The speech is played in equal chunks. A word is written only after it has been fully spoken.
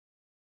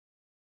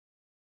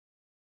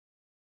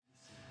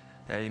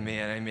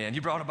Amen, amen. You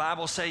brought a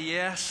Bible, say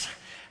yes.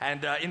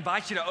 And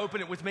invite you to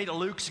open it with me to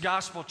Luke's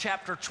Gospel,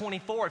 chapter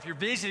 24. If you're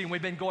visiting,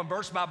 we've been going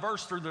verse by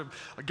verse through the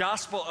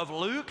Gospel of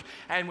Luke,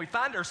 and we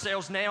find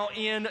ourselves now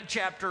in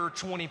chapter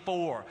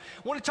 24.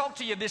 I want to talk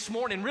to you this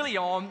morning really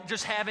on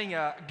just having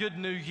a good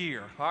new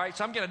year, all right?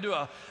 So I'm going to do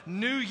a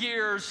New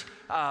Year's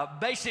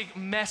basic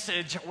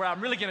message where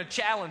I'm really going to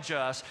challenge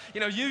us. You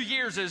know, New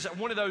Year's is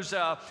one of those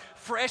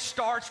fresh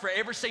starts for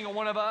every single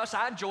one of us.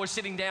 I enjoy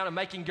sitting down and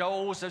making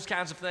goals, those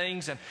kinds of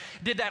things, and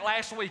did that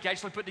last week.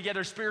 Actually put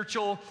together a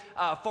spiritual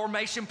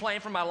formation plan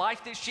for my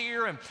life this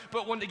year and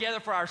put one together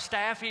for our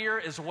staff here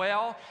as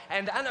well.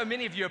 And I know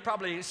many of you have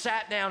probably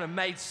sat down and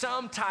made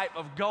some type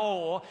of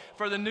goal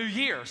for the new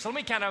year. So let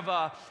me kind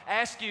of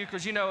ask you,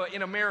 because you know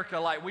in America,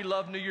 like, we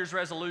love New Year's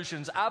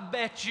resolutions. I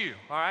bet you,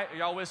 all right, are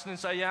y'all listening?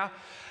 Say yeah.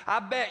 I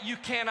bet you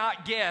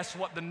cannot guess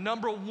what the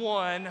number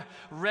one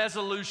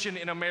resolution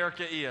in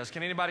America is.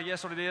 Can anybody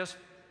guess what it is?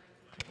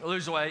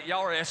 Lose weight. Y'all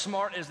are as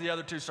smart as the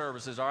other two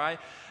services, all right?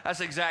 That's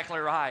exactly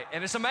right.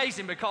 And it's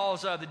amazing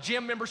because the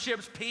gym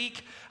memberships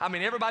peak. I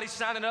mean, everybody's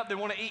signing up. They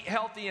want to eat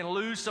healthy and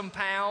lose some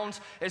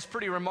pounds. It's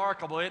pretty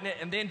remarkable, isn't it?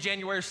 And then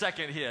January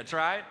 2nd hits,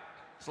 right?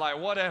 It's like,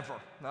 whatever,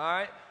 all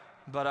right?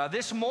 But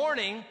this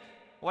morning,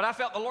 what I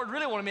felt the Lord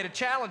really wanted me to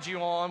challenge you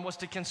on was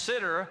to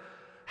consider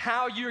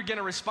how you're going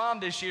to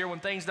respond this year when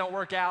things don't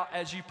work out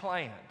as you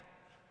planned.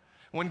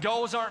 When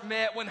goals aren't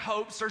met, when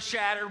hopes are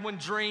shattered, when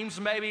dreams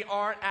maybe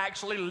aren't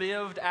actually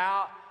lived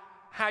out,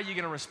 how are you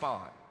going to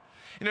respond?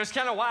 You know, it's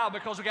kind of wild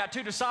because we got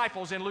two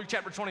disciples in Luke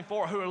chapter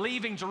 24 who are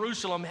leaving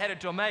Jerusalem headed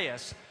to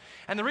Emmaus.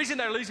 And the reason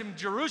they're leaving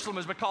Jerusalem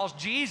is because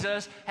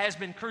Jesus has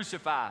been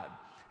crucified.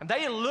 And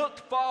they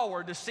looked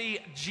forward to see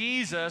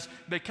Jesus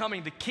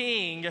becoming the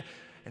king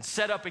and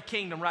set up a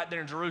kingdom right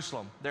there in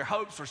Jerusalem. Their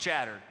hopes were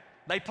shattered.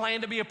 They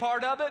planned to be a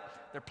part of it.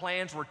 Their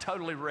plans were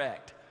totally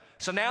wrecked.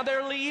 So now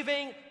they're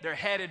leaving, they're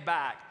headed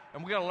back.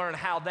 And we're going to learn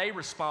how they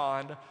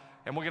respond.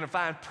 And we're going to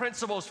find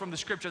principles from the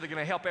scripture that are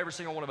going to help every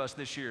single one of us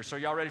this year. So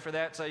y'all ready for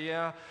that? Say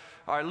yeah.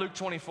 All right, Luke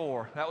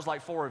 24. That was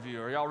like 4 of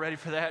you. Are y'all ready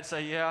for that?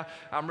 Say yeah.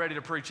 I'm ready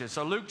to preach it.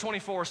 So Luke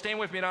 24, stand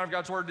with me in honor of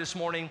God's word this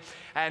morning.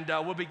 And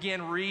we'll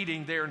begin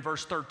reading there in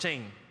verse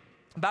 13.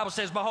 The Bible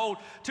says, behold,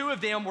 two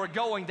of them were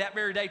going that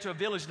very day to a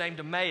village named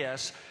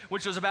Emmaus,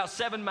 which was about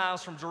 7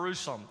 miles from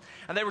Jerusalem.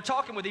 And they were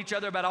talking with each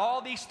other about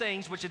all these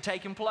things which had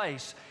taken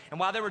place. And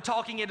while they were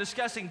talking and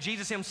discussing,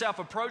 Jesus himself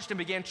approached and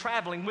began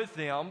traveling with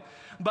them.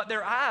 But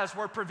their eyes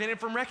were prevented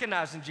from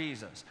recognizing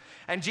Jesus.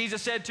 And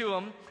Jesus said to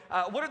them,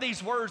 what are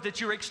these words that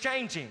you're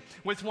exchanging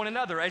with one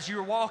another as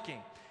you're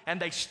walking?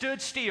 And they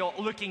stood still,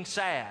 looking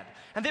sad.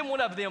 And then one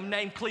of them,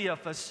 named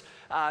Cleophas,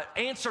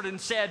 answered and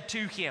said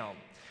to him,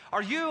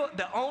 are you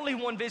the only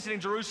one visiting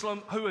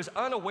Jerusalem who is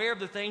unaware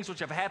of the things which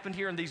have happened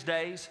here in these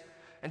days?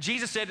 And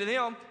Jesus said to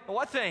them, well,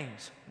 what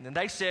things? And then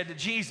they said to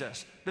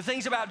Jesus, the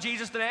things about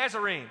Jesus the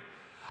Nazarene,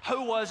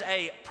 who was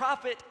a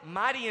prophet,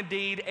 mighty in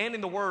deed and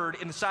in the word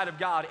in the sight of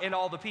God and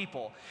all the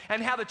people.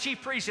 And how the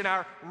chief priests and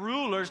our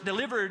rulers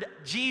delivered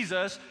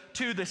Jesus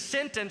to the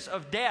sentence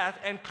of death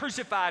and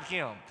crucified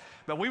him.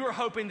 But we were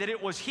hoping that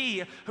it was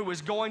he who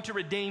was going to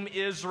redeem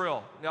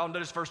Israel. Y'all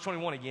notice verse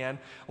 21 again.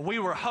 We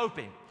were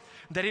hoping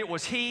that it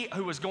was he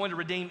who was going to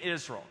redeem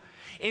Israel.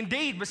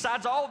 Indeed,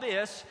 besides all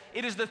this,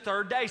 it is the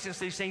third day since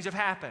these things have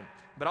happened.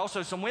 But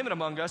also some women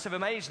among us have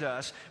amazed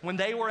us. When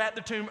they were at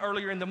the tomb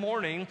earlier in the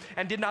morning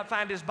and did not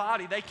find his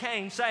body, they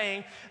came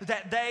saying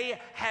that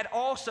they had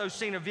also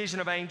seen a vision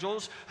of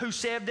angels who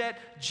said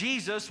that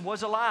Jesus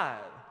was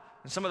alive.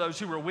 And some of those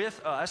who were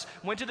with us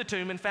went to the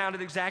tomb and found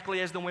it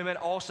exactly as the women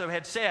also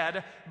had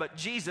said, but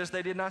Jesus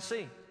they did not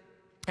see.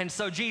 And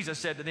so Jesus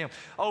said to them,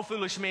 O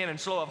foolish men and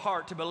slow of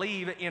heart to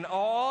believe in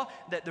all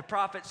that the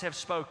prophets have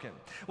spoken.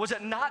 Was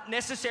it not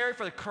necessary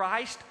for the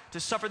Christ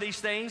to suffer these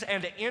things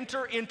and to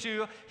enter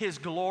into his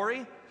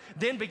glory?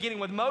 Then beginning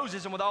with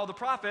Moses and with all the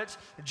prophets,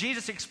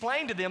 Jesus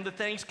explained to them the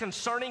things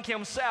concerning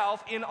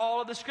himself in all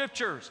of the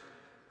scriptures.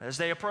 As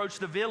they approached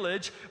the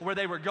village where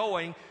they were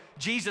going,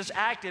 Jesus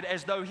acted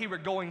as though he were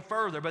going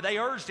further. But they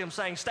urged him,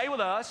 saying, stay with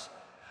us,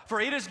 for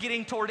it is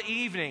getting toward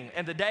evening,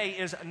 and the day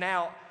is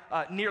now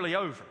nearly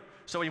over.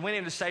 So he went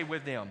in to stay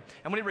with them.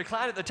 And when he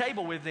reclined at the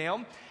table with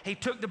them, he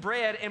took the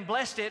bread and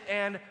blessed it,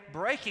 and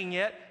breaking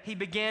it, he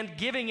began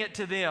giving it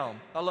to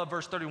them. I love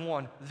verse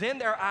 31. Then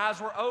their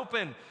eyes were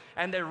open,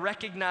 and they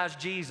recognized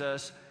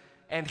Jesus,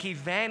 and he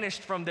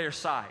vanished from their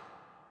sight.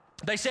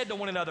 They said to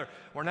one another,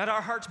 were not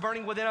our hearts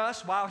burning within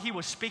us while he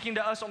was speaking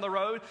to us on the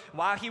road,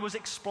 while he was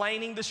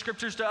explaining the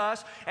scriptures to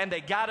us? And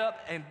they got up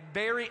and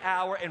very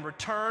hour and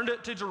returned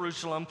to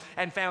Jerusalem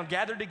and found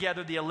gathered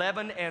together the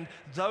 11 and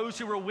those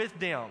who were with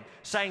them,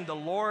 saying, the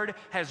Lord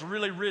has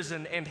really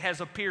risen and has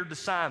appeared to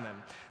Simon.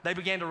 They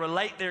began to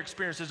relate their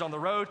experiences on the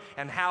road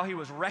and how he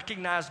was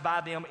recognized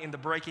by them in the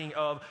breaking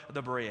of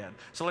the bread.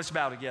 So let's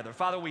bow together.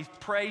 Father, we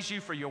praise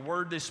you for your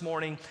word this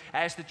morning.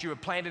 Ask that you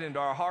have planted into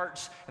our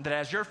hearts, and that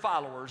as your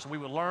followers, we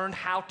would learn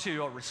how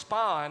to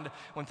respond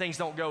when things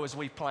don't go as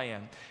we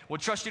plan. We'll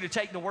trust you to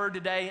take the word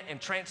today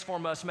and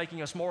transform us,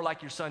 making us more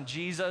like your son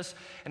Jesus.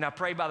 And I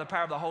pray by the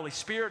power of the Holy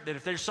Spirit that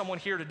if there's someone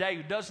here today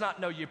who does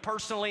not know you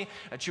personally,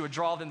 that you would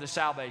draw them to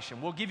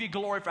salvation. We'll give you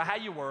glory for how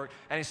you work,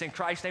 and it's in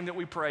Christ's name that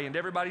we pray. And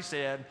everybody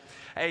said,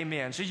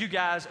 amen. So you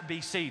guys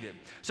be seated.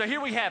 So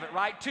here we have it,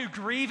 right? Two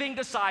grieving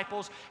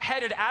disciples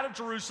headed out of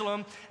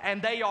Jerusalem,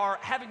 and they are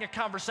having a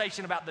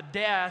conversation about the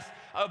death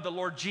of the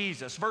Lord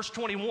Jesus. Verse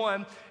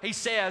 21, he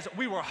says,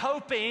 we were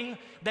hoping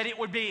that it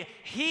would be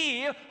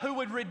he who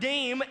would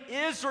redeem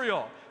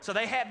Israel. So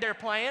they had their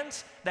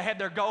plans, they had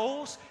their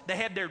goals, they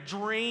had their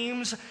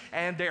dreams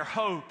and their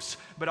hopes,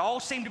 but all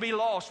seemed to be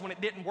lost when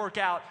it didn't work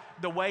out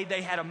the way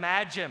they had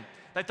imagined.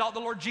 They thought the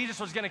Lord Jesus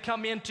was going to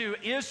come into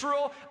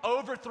Israel,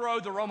 overthrow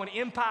the Roman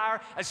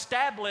Empire,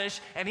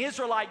 establish an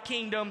Israelite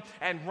kingdom,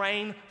 and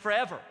reign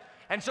forever.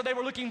 And so they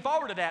were looking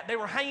forward to that. They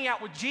were hanging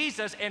out with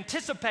Jesus,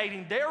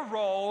 anticipating their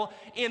role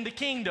in the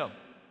kingdom.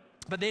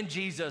 But then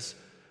Jesus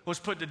was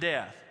put to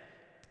death.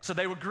 So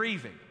they were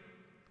grieving.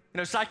 You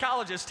know,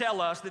 psychologists tell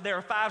us that there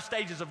are 5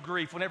 stages of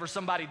grief whenever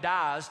somebody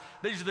dies.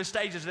 These are the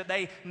stages that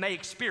they may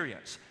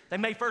experience. They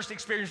may first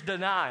experience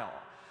denial.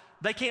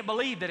 They can't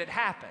believe that it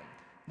happened.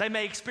 They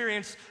may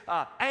experience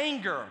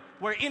anger,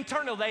 where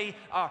internally they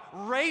are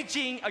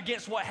raging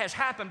against what has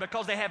happened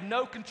because they have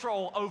no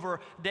control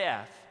over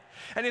death.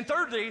 And then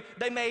thirdly,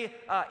 they may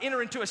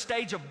enter into a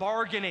stage of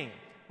bargaining,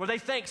 where they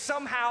think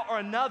somehow or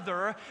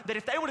another that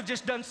if they would have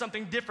just done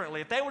something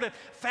differently, if they would have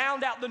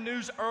found out the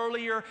news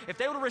earlier, if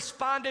they would have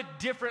responded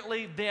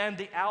differently, then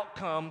the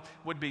outcome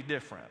would be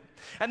different.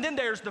 And then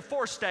there's the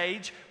 4th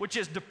stage, which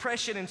is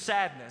depression and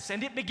sadness,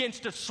 and it begins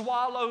to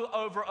swallow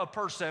over a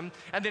person.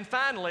 And then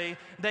finally,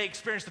 they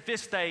experience the 5th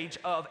stage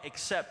of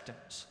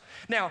acceptance.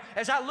 Now,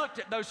 as I looked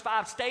at those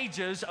 5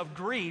 stages of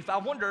grief, I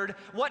wondered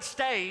what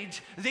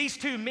stage these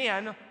 2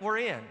 men were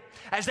in.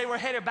 As they were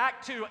headed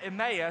back to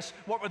Emmaus,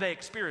 what were they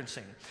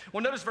experiencing?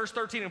 Well, notice verse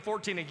 13 and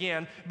 14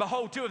 again.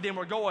 Behold, 2 of them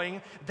were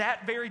going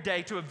that very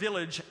day to a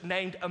village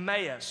named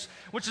Emmaus,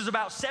 which is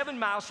about 7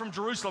 miles from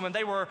Jerusalem, and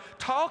they were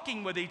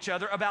talking with each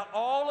other about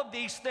all of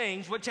these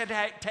things which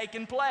had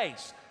taken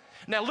place.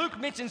 Now, Luke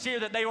mentions here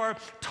that they were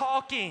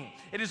talking.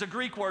 It is a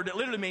Greek word that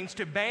literally means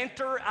to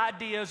banter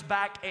ideas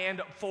back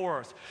and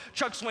forth.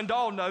 Chuck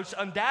Swindoll notes,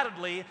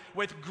 undoubtedly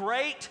with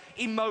great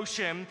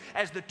emotion,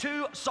 as the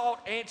 2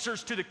 sought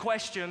answers to the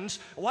questions,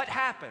 what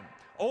happened?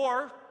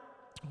 Or,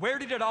 where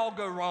did it all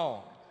go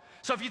wrong?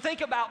 So if you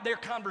think about their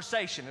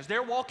conversation, as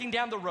they're walking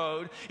down the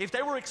road, if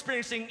they were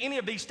experiencing any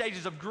of these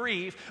stages of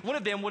grief, one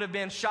of them would have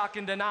been shock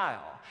and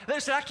denial. They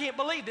said, I can't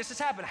believe this has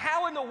happened.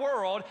 How in the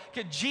world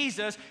could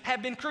Jesus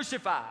have been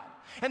crucified?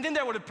 And then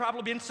there would have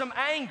probably been some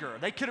anger.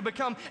 They could have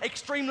become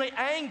extremely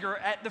angry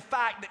at the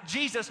fact that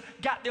Jesus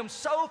got them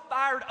so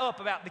fired up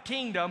about the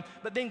kingdom,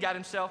 but then got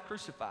himself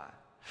crucified.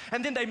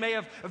 And then they may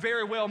have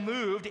very well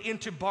moved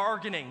into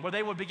bargaining, where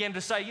they would begin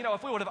to say, you know,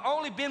 if we would have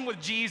only been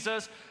with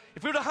Jesus,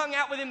 if we would have hung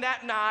out with him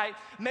that night,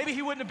 maybe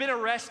he wouldn't have been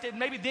arrested,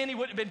 maybe then he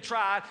wouldn't have been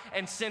tried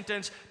and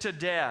sentenced to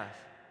death.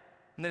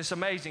 And then it's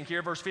amazing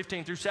here, verse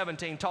 15 through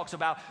 17 talks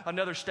about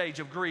another stage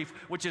of grief,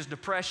 which is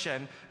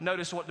depression.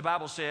 Notice what the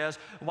Bible says.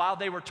 While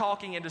they were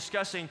talking and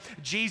discussing,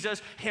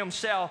 Jesus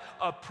himself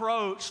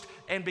approached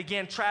and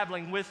began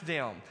traveling with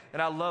them.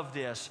 And I love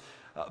this.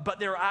 But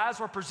their eyes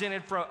were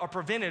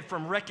prevented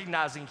from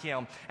recognizing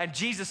him. And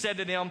Jesus said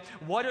to them,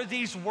 what are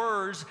these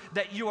words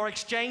that you are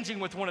exchanging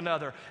with one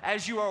another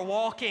as you are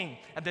walking?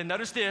 And then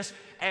notice this,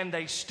 and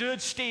they stood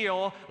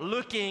still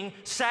looking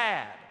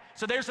sad.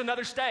 So there's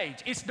another stage.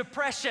 It's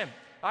depression,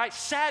 all right,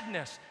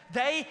 sadness.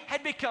 They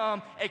had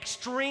become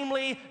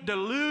extremely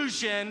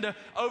delusioned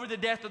over the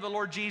death of the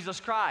Lord Jesus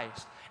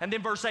Christ. And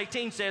then verse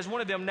 18 says, one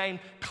of them named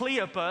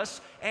Cleopas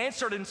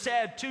answered and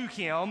said to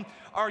him,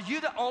 are you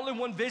the only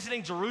one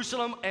visiting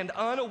Jerusalem and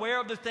unaware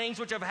of the things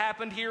which have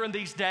happened here in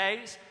these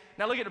days?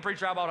 Now look at the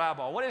preacher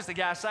eyeball. What is the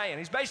guy saying?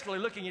 He's basically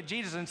looking at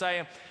Jesus and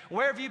saying,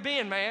 where have you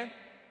been, man?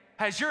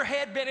 Has your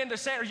head been in the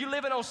sand? Are you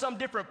living on some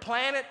different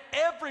planet?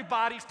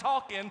 Everybody's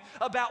talking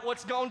about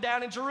what's going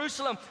down in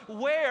Jerusalem.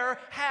 Where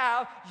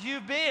have you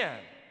been?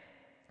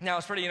 Now,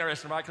 it's pretty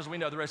interesting, right? Because we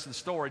know the rest of the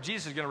story.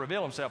 Jesus is going to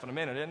reveal himself in a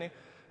minute, isn't he?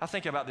 I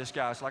think about this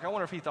guy. It's like, I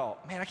wonder if he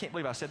thought, man, I can't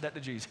believe I said that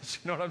to Jesus.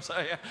 You know what I'm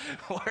saying?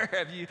 Where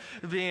have you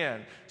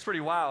been? It's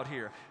pretty wild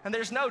here. And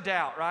there's no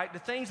doubt, right? The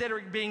things that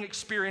are being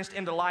experienced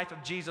in the life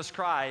of Jesus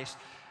Christ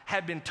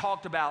had been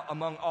talked about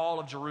among all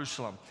of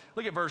Jerusalem.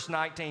 Look at verse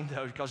 19,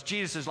 though, because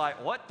Jesus is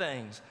like, what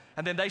things?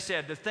 And then they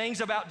said, the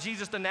things about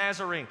Jesus the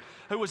Nazarene,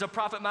 who was a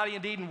prophet mighty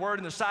indeed in word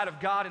in the sight of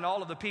God and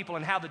all of the people,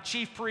 and how the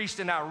chief priests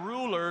and our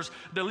rulers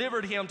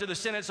delivered him to the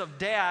sentence of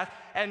death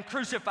and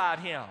crucified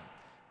him.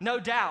 No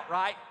doubt,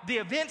 right? The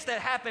events that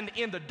happened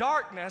in the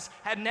darkness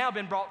had now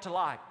been brought to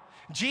light.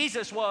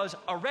 Jesus was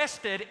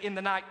arrested in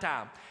the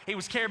nighttime. He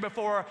was carried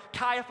before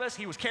Caiaphas.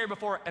 He was carried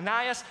before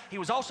Ananias. He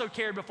was also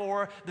carried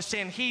before the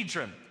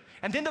Sanhedrin.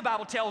 And then the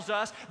Bible tells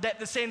us that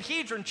the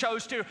Sanhedrin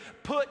chose to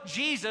put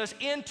Jesus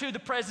into the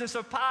presence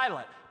of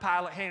Pilate.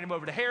 Pilate handed him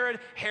over to Herod,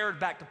 Herod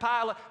back to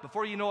Pilate.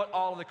 Before you know it,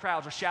 all of the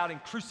crowds are shouting,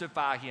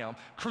 crucify him,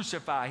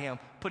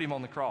 put him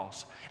on the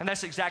cross. And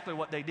that's exactly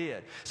what they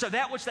did. So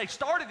that which they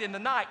started in the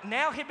night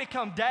now had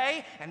become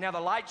day, and now the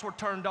lights were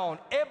turned on.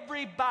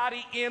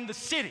 Everybody in the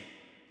city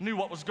knew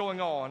what was going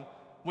on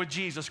with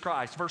Jesus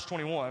Christ. Verse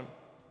 21,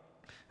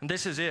 and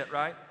this is it,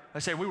 right?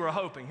 They say, we were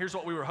hoping, here's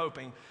what we were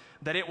hoping,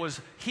 that it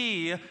was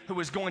he who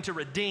was going to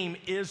redeem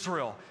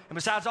Israel. And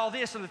besides all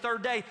this, on the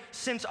third day,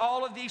 since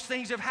all of these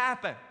things have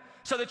happened.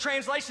 So the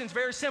translation is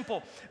very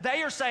simple.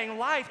 They are saying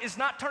life is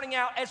not turning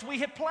out as we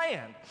had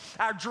planned.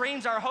 Our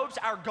dreams, our hopes,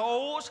 our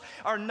goals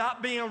are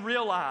not being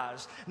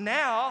realized.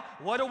 Now,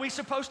 what are we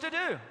supposed to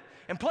do?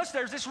 And plus,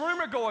 there's this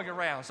rumor going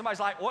around. Somebody's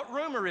like, what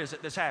rumor is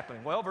it that's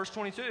happening? Well, verse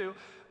 22,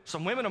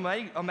 some women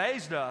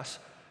amazed us.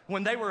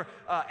 When they were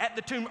at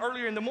the tomb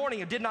earlier in the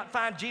morning and did not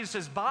find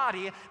Jesus'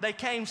 body, they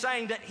came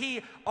saying that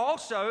he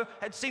also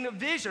had seen a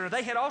vision, or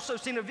they had also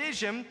seen a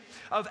vision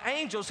of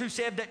angels who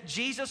said that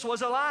Jesus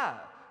was alive.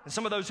 And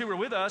some of those who were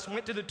with us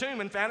went to the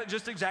tomb and found it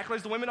just exactly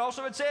as the women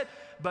also had said.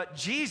 But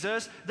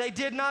Jesus, they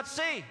did not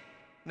see.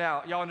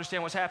 Now, y'all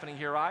understand what's happening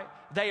here, right?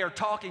 They are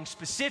talking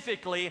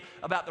specifically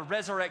about the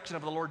resurrection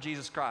of the Lord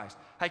Jesus Christ.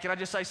 Hey, can I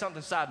just say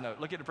something? Side note.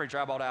 Look at the preacher,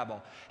 eyeball to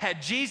eyeball.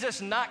 Had Jesus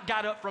not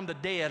got up from the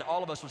dead,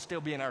 all of us would still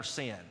be in our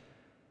sin.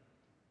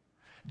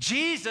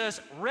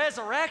 Jesus'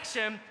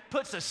 resurrection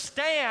puts a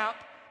stamp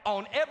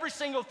on every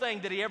single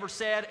thing that he ever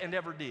said and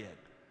ever did.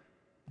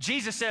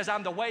 Jesus says,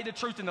 I'm the way, the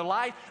truth, and the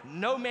life.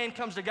 No man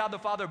comes to God the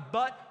Father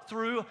but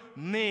through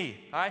me.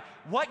 All right?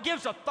 What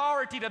gives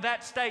authority to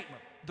that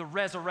statement? The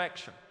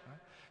resurrection. Right?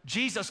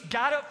 Jesus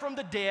got up from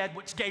the dead,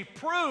 which gave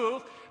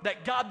proof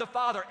that God the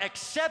Father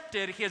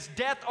accepted his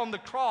death on the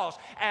cross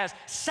as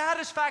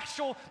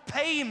satisfactual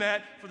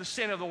payment for the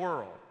sin of the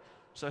world.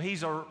 So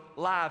he's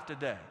alive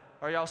today.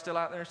 Are y'all still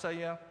out there? Say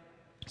yeah.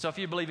 So if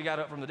you believe he got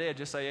up from the dead,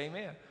 just say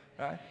amen.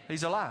 Right?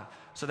 He's alive.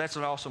 So that's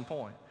an awesome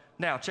point.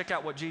 Now, check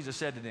out what Jesus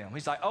said to them.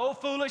 He's like, oh,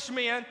 foolish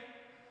men,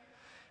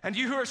 and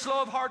you who are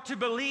slow of heart to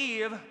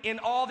believe in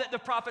all that the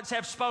prophets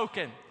have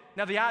spoken.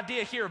 Now, the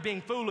idea here of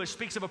being foolish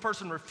speaks of a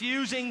person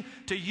refusing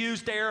to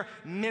use their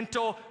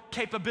mental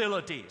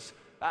capabilities.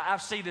 I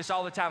see this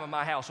all the time in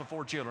my house with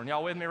 4 children.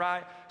 Y'all with me,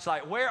 right? It's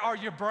like, where are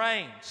your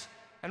brains?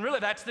 And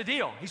really, that's the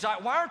deal. He's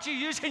like, why aren't you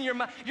using your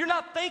mind? You're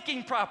not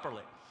thinking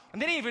properly.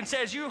 And then he even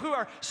says, you who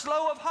are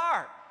slow of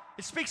heart.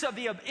 It speaks of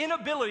the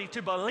inability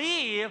to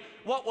believe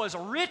what was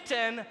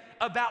written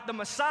about the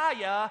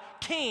Messiah,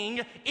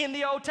 King, in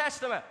the Old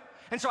Testament.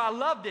 And so I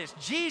love this.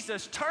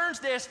 Jesus turns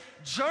this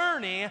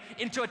journey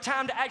into a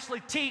time to actually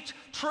teach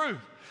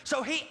truth.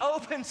 So he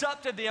opens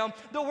up to them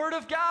the Word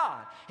of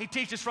God. He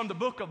teaches from the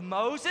book of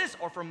Moses,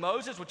 or from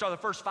Moses, which are the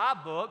first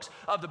 5 books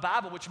of the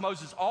Bible, which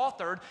Moses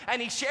authored.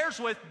 And he shares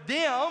with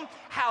them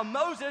how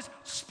Moses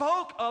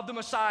spoke of the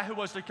Messiah who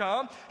was to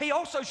come. He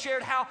also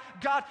shared how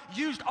God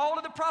used all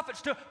of the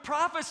prophets to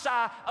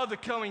prophesy of the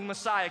coming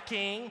Messiah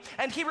King.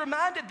 And he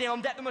reminded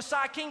them that the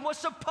Messiah King was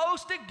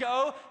supposed to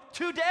go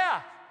to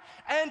death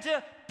and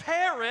to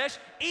perish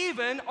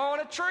even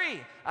on a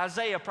tree.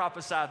 Isaiah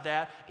prophesied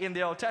that in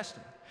the Old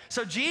Testament.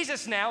 So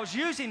Jesus now is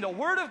using the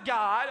Word of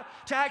God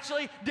to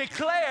actually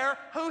declare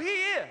who he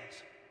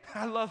is.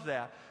 I love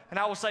that. And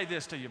I will say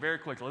this to you very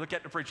quickly. Look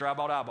at the preacher,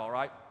 eyeball to eyeball,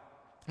 right?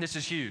 This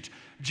is huge.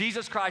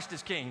 Jesus Christ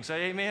is King.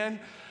 Say amen.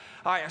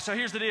 All right, so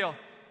here's the deal.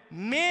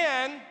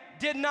 Men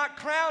did not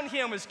crown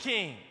him as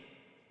King.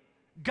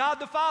 God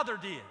the Father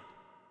did.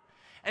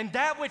 And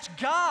that which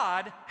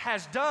God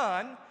has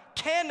done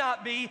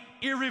cannot be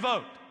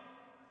irrevoked.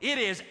 It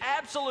is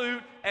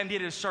absolute and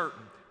it is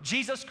certain.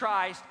 Jesus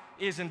Christ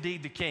is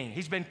indeed the King.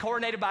 He's been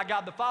coronated by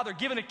God the Father,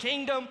 given a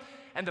kingdom,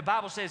 and the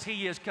Bible says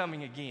he is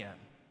coming again.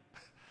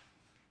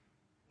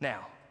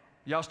 Now,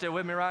 y'all still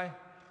with me, right?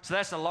 So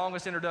that's the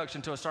longest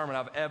introduction to a sermon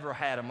I've ever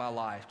had in my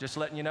life. Just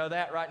letting you know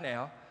that right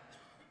now.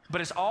 But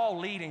it's all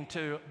leading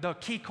to the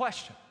key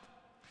question.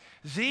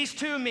 These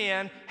 2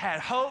 men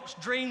had hopes,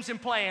 dreams,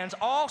 and plans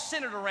all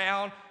centered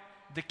around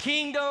the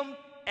kingdom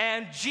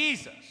and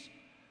Jesus.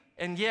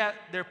 And yet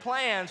their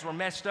plans were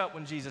messed up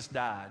when Jesus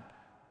died.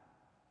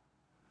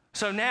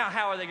 So now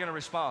how are they going to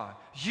respond?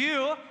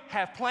 You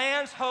have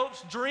plans,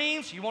 hopes,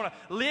 dreams. You want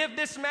to live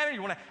this manner.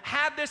 You want to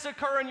have this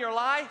occur in your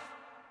life.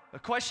 The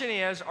question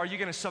is, are you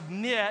going to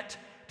submit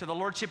to the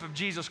Lordship of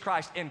Jesus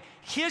Christ in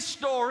his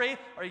story,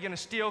 or are you going to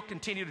still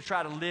continue to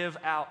try to live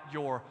out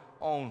your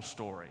own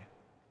story?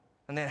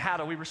 And then how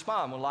do we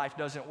respond when life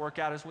doesn't work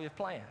out as we have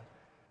planned?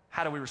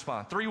 How do we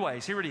respond? 3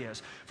 ways. Here it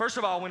is. First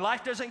of all, when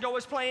life doesn't go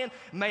as planned,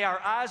 may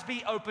our eyes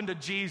be open to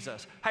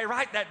Jesus. Hey,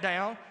 write that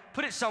down.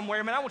 put it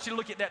somewhere. Man, I want you to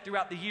look at that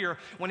throughout the year.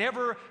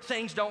 Whenever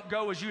things don't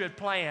go as you had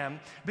planned,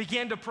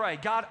 begin to pray.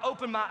 God,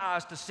 open my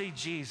eyes to see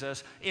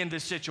Jesus in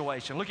this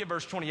situation. Look at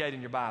verse 28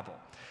 in your Bible.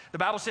 The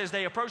Bible says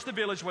they approached the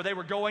village where they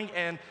were going,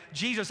 and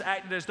Jesus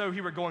acted as though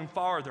he were going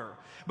farther.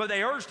 But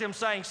they urged him,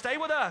 saying, stay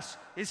with us.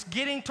 It's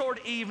getting toward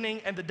evening,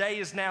 and the day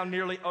is now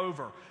nearly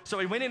over. So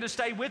he went in to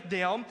stay with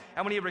them,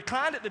 and when he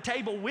reclined at the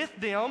table with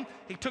them,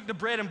 he took the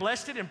bread and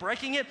blessed it, and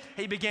breaking it,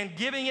 he began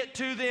giving it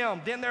to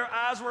them. Then their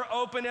eyes were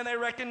opened, and they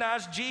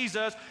recognized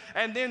Jesus,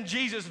 and then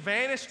Jesus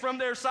vanished from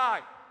their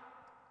sight.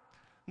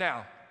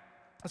 Now,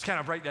 let's kind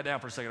of break that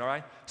down for a second, all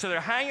right? So they're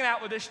hanging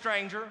out with this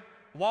stranger,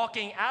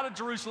 walking out of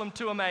Jerusalem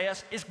to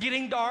Emmaus. It's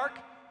getting dark.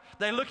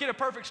 They look at a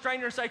perfect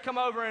stranger and say, come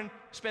over and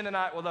spend the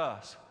night with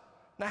us.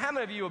 Now, how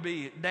many of you will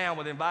be down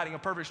with inviting a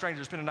perfect stranger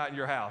to spend the night in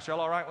your house? Y'all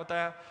all right with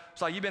that?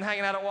 It's like you've been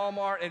hanging out at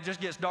Walmart and it just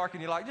gets dark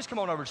and you're like, just come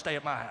on over and stay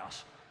at my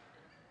house.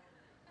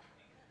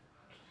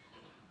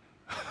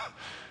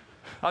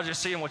 I was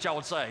just seeing what y'all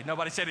would say.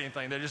 Nobody said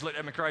anything. They just looked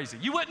at me crazy.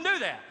 You wouldn't do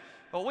that.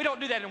 Well, we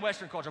don't do that in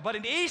Western culture. But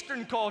in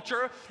Eastern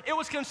culture, it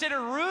was considered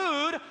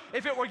rude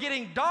if it were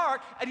getting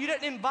dark and you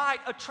didn't invite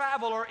a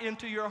traveler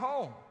into your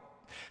home.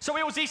 So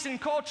it was Eastern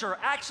culture.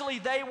 Actually,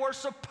 they were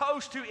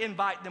supposed to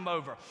invite them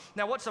over.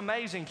 Now, what's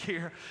amazing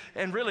here,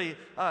 and really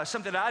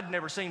something that I'd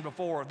never seen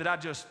before that I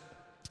just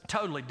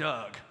totally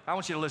dug. I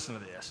want you to listen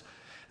to this.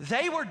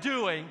 They were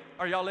doing,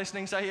 are y'all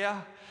listening? Say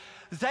yeah.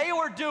 They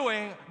were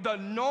doing the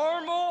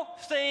normal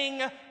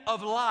thing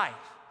of life.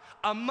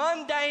 A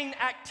mundane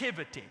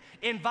activity,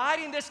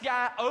 inviting this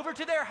guy over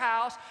to their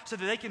house so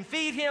that they can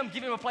feed him,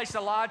 give him a place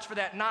to lodge for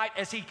that night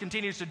as he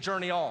continues to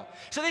journey on.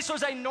 So this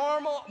was a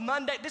normal,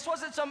 mundane, this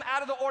wasn't some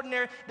out of the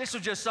ordinary, this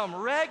was just some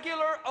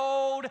regular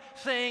old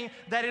thing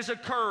that is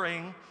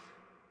occurring.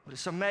 But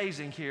it's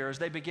amazing here as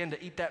they begin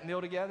to eat that meal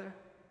together,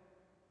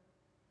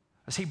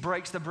 as he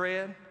breaks the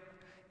bread,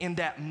 in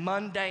that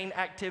mundane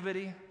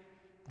activity,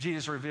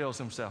 Jesus reveals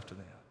himself to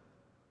them.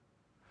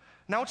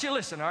 Now, I want you to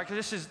listen, all right,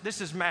 because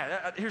this is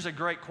mad. Here's a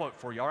great quote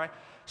for you, all right?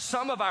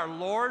 Some of our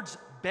Lord's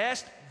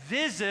best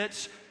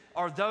visits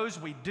are those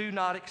we do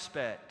not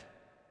expect.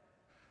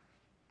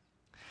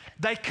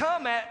 They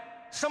come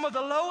at some of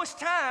the lowest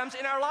times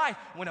in our life,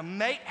 when a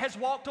mate has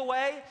walked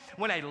away,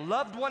 when a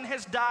loved one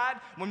has died,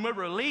 when we're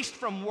released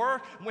from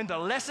work, when the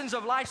lessons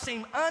of life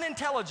seem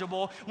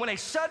unintelligible, when a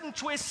sudden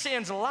twist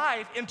sends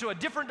life into a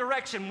different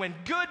direction, when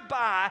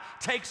goodbye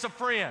takes a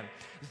friend.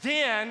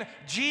 Then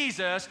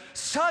Jesus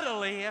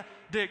subtly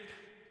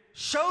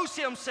shows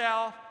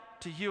himself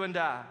to you and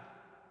I.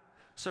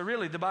 So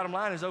really, the bottom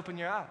line is open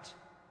your eyes.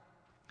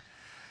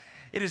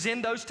 It is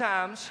in those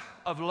times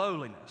of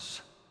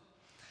lowliness,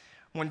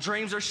 when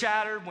dreams are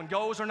shattered, when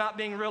goals are not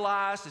being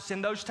realized, it's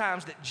in those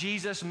times that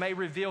Jesus may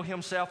reveal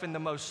himself in the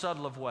most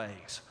subtle of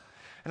ways.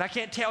 And I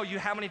can't tell you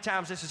how many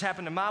times this has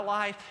happened in my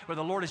life where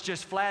the Lord has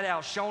just flat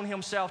out shown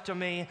himself to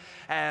me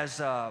as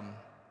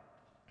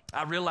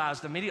I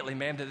realized immediately,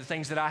 man, that the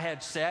things that I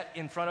had set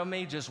in front of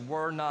me just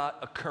were not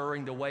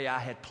occurring the way I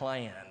had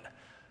planned.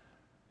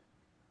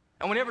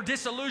 And whenever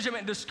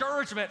disillusionment and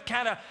discouragement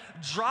kind of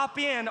drop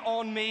in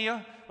on me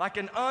like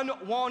an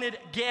unwanted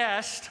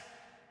guest,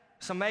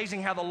 it's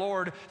amazing how the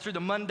Lord, through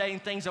the mundane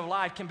things of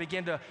life, can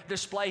begin to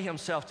display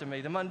himself to me.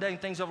 The mundane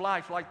things of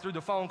life, like through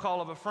the phone call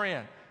of a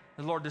friend,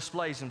 the Lord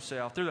displays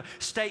himself. Through the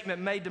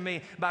statement made to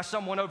me by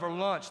someone over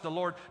lunch, the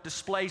Lord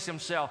displays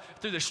himself.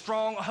 Through the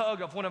strong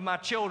hug of one of my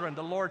children,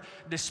 the Lord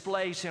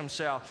displays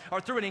himself. Or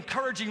through an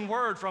encouraging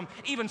word from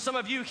even some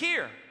of you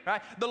here,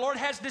 right? The Lord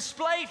has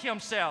displayed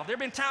himself. There have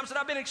been times that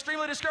I've been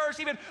extremely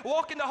discouraged, even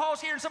walking the halls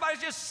here, and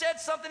somebody's just said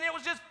something, and it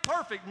was just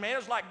perfect, man. It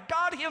was like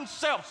God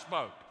himself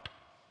spoke.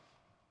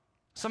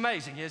 It's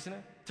amazing, isn't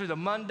it? Through the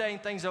mundane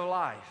things of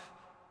life,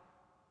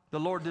 the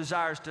Lord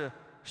desires to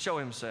show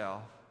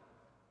himself.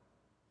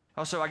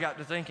 Also, I got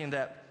to thinking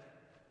that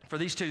for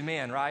these two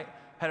men, right,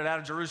 headed out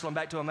of Jerusalem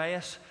back to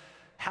Emmaus,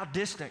 how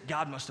distant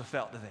God must have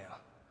felt to them.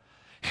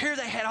 Here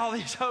they had all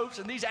these hopes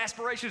and these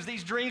aspirations,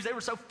 these dreams. They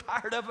were so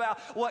fired up about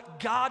what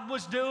God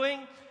was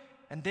doing.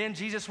 And then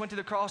Jesus went to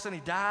the cross and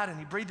he died and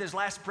he breathed his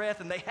last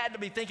breath, and they had to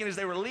be thinking as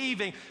they were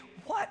leaving,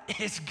 what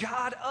is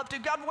God up to?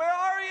 God, where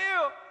are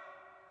you?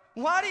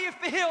 Why do you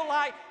feel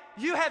like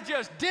you have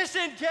just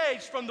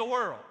disengaged from the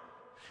world?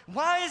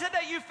 Why is it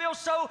that you feel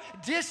so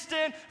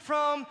distant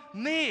from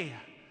me?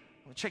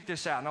 Well, check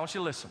this out, and I want you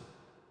to listen.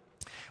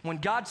 When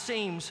God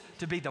seems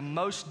to be the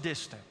most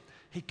distant,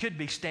 he could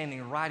be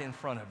standing right in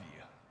front of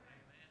you.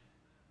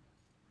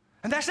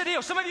 And that's the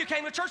deal. Some of you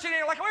came to church today and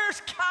you're like,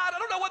 where's God? I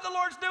don't know what the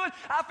Lord's doing.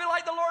 I feel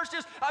like the Lord's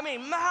just,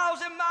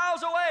 miles and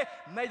miles away.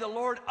 May the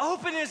Lord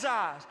open his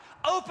eyes,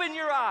 open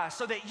your eyes,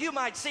 so that you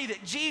might see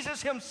that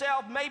Jesus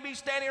himself may be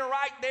standing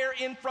right there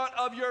in front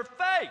of your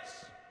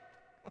face.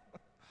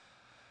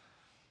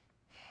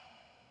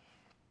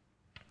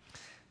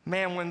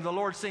 Man, when the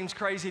Lord seems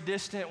crazy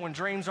distant, when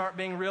dreams aren't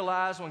being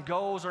realized, when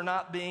goals are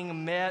not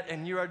being met,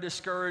 and you are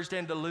discouraged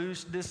and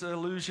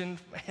disillusioned,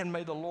 man,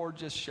 may the Lord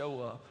just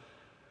show up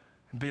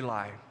and be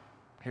like,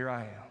 here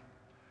I am,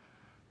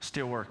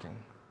 still working.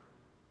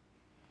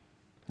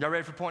 Y'all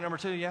ready for point number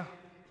 2, yeah?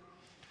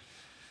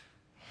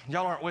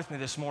 Y'all aren't with me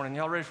this morning.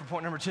 Y'all ready for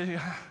point number 2?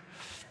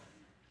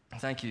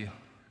 Thank you.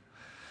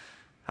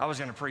 I was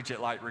going to preach it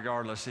like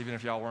regardless, even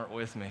if y'all weren't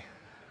with me.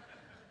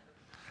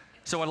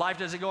 So when life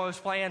doesn't go as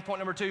planned, point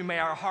number 2, may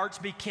our hearts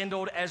be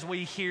kindled as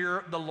we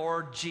hear the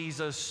Lord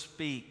Jesus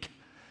speak.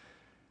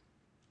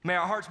 May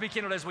our hearts be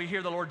kindled as we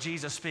hear the Lord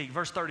Jesus speak.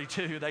 Verse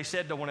 32, they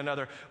said to one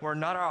another, were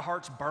not our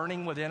hearts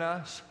burning within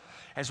us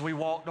as we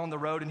walked on the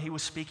road and he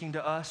was speaking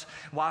to us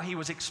while he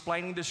was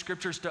explaining the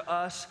scriptures to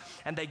us?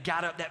 And they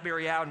got up that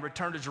very hour and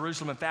returned to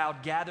Jerusalem and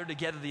found gathered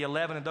together the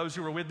 11 and those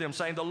who were with them,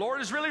 saying, the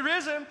Lord is really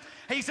risen.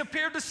 He's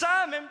appeared to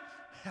Simon.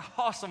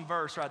 Awesome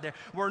verse right there.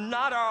 Were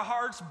not our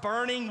hearts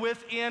burning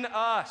within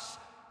us?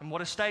 And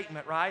what a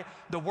statement, right?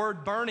 The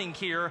word burning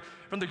here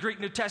from the Greek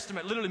New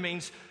Testament literally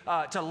means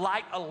to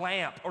light a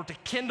lamp or to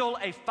kindle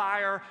a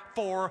fire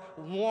for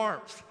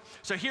warmth.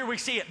 So here we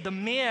see it. The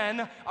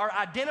men are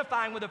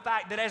identifying with the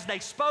fact that as they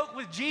spoke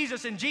with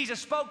Jesus and Jesus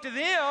spoke to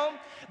them,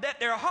 that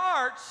their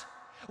hearts,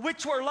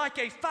 which were like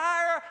a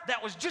fire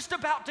that was just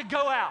about to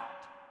go out,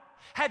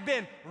 had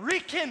been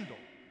rekindled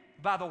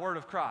by the word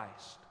of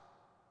Christ.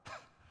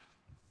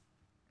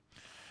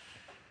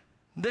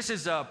 This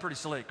is pretty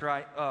slick,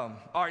 right? All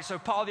right, so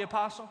Paul the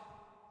Apostle,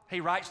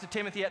 he writes to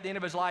Timothy at the end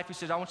of his life. He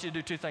says, I want you to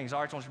do 2 things.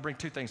 All right, I want you to bring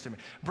 2 things to me.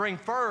 Bring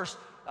first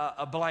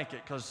a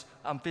blanket, because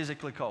I'm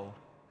physically cold.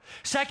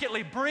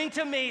 Secondly, bring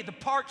to me the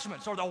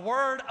parchments or the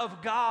Word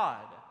of God.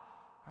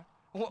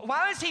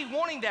 Why is he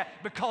wanting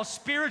that? Because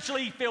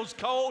spiritually he feels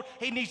cold.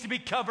 He needs to be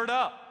covered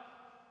up.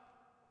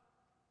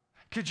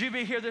 Could you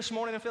be here this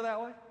morning and feel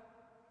that way?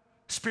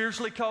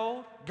 Spiritually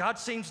cold. God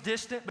seems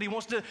distant, but he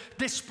wants to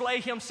display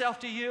himself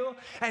to you.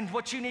 And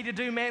what you need to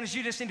do, man, is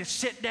you just need to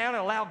sit down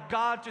and allow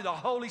God through the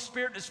Holy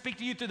Spirit to speak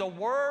to you through the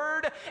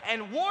Word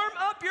and warm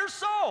up your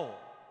soul.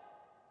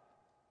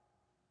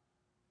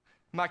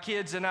 My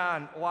kids and I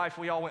and wife,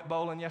 we all went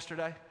bowling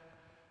yesterday.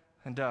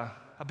 And I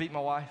beat my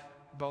wife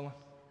bowling.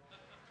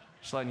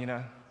 Just letting you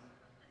know.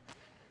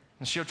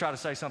 And she'll try to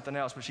say something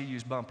else, but she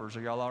used bumpers.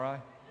 Are y'all all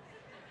right?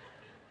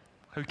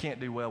 Who can't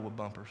do well with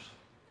bumpers?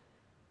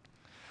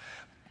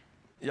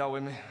 Y'all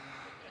with me?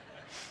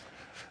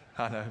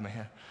 I know,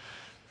 man.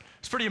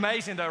 It's pretty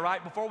amazing though,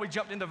 right? Before we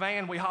jumped in the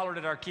van, we hollered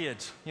at our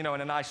kids, in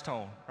a nice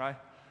tone, right?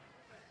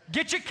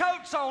 Get your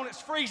coats on,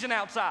 it's freezing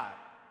outside.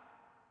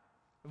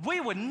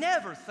 We would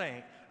never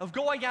think of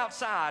going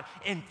outside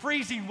in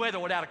freezing weather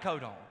without a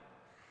coat on.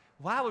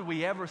 Why would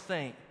we ever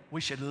think we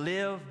should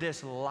live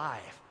this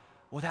life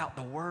without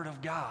the Word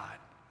of God?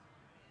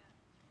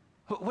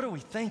 What are we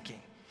thinking?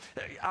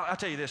 I'll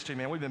tell you this too,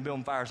 man. We've been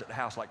building fires at the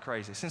house like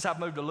crazy. Since I've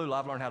moved to Lula,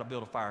 I've learned how to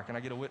build a fire. Can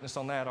I get a witness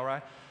on that, all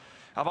right?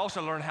 I've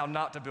also learned how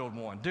not to build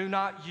one. Do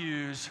not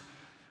use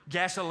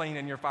gasoline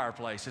in your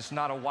fireplace. It's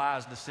not a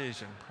wise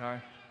decision, all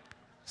right?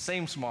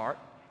 Seems smart.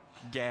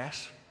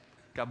 Gas.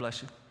 God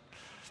bless you.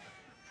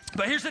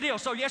 But here's the deal.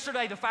 So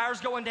yesterday, the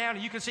fire's going down,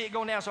 and you can see it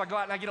going down. So I go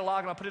out and I get a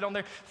log, and I put it on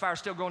there. The fire's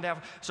still going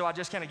down. So I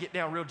just kind of get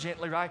down real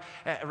gently, right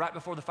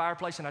before the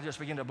fireplace, and I just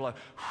begin to blow.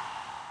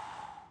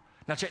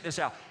 Now check this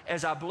out.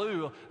 As I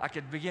blew, I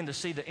could begin to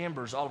see the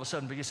embers all of a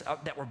sudden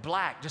that were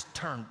black just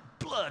turned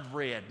blood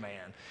red,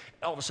 man.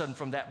 All of a sudden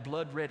from that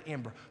blood red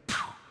ember,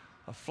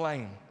 a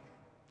flame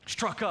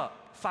struck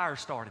up. Fire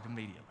started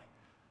immediately.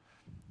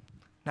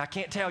 Now I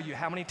can't tell you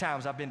how many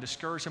times I've been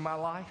discouraged in my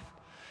life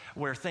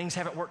where things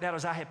haven't worked out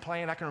as I had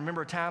planned. I can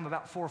remember a time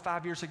about 4 or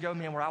 5 years ago,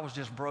 man, where I was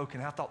just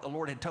broken. I thought the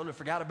Lord had totally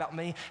forgot about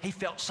me. He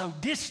felt so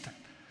distant.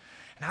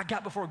 And I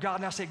got before God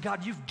and I said,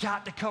 God, you've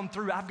got to come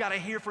through. I've got to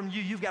hear from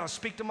you. You've got to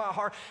speak to my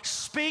heart.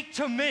 Speak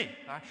to me.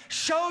 All right?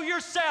 Show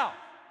yourself.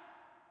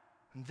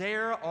 And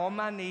there on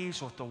my knees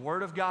with the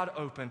Word of God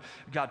open,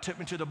 God took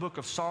me to the book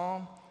of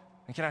Psalm.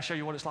 And can I show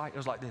you what it's like? It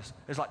was like this.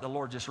 It's like the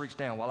Lord just reached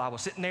down. While I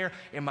was sitting there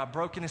in my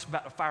brokenness,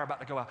 the fire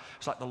about to go out,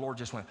 it's like the Lord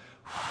just went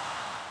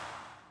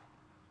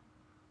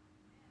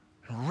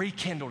and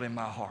rekindled in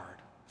my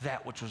heart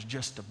that which was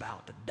just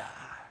about to die.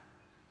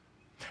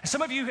 And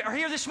some of you are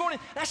here this morning,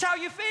 that's how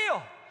you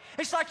feel.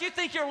 It's like you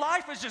think your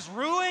life is just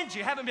ruined,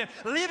 you haven't been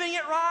living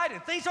it right,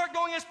 and things aren't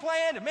going as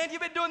planned, and man,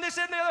 you've been doing this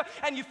and the other,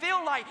 and you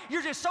feel like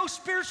you're just so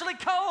spiritually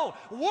cold.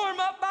 Warm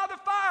up by the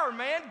fire,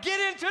 man. Get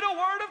into the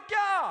Word of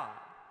God.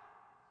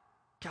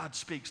 God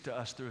speaks to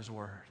us through His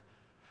Word.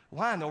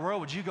 Why in the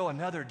world would you go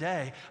another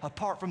day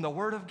apart from the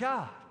Word of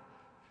God?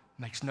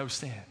 Makes no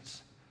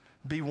sense.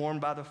 Be warmed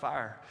by the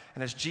fire.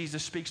 And as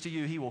Jesus speaks to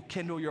you, He will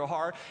kindle your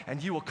heart,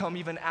 and you will come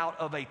even out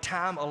of a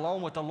time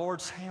alone with the Lord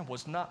saying,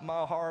 was not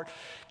my heart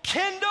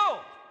kindled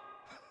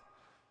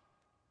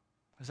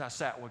as I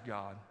sat with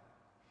God.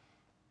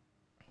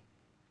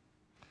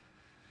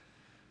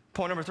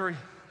 Point number 3,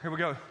 here we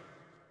go.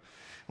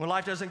 When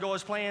life doesn't go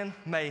as planned,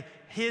 may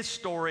His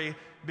story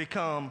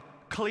become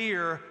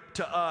clear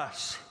to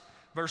us.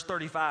 Verse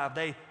 35,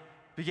 they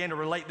began to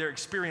relate their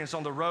experience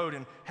on the road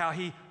and how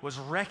he was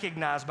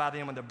recognized by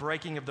them in the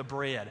breaking of the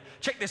bread.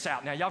 Check this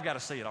out. Now, y'all got to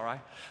see it, all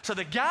right? So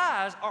the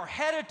guys are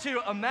headed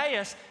to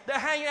Emmaus. They're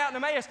hanging out in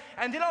Emmaus,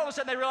 and then all of a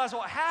sudden they realize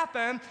what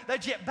happened. They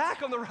get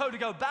back on the road to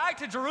go back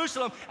to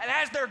Jerusalem, and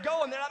as they're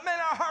going, they're like, man,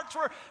 our hearts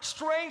were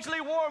strangely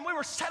warm. We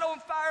were set on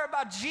fire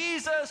by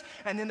Jesus.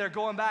 And then they're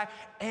going back,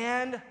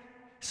 and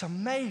it's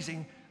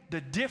amazing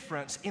the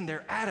difference in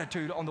their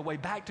attitude on the way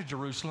back to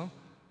Jerusalem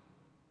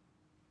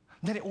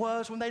than it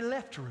was when they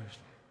left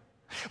Jerusalem.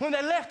 When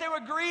they left, they were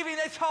grieving.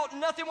 They thought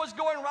nothing was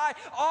going right.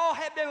 All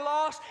had been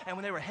lost. And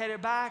when they were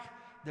headed back,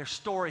 their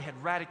story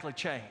had radically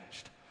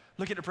changed.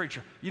 Look at the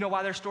preacher. You know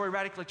why their story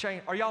radically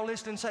changed? Are y'all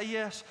listening? Say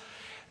yes.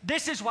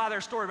 This is why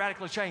their story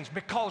radically changed.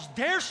 Because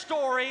their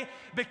story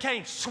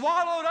became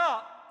swallowed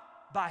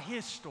up by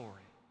his story.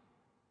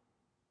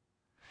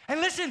 And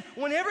listen,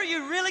 whenever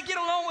you really get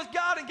along with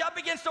God and God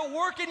begins to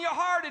work in your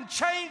heart and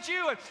change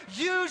you and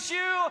use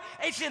you,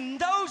 it's in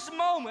those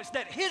moments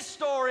that his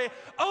story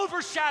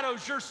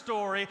overshadows your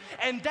story,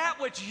 and that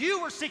which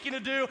you were seeking to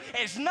do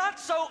is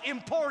not so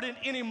important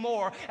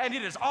anymore, and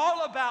it is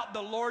all about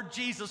the Lord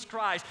Jesus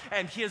Christ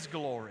and his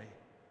glory.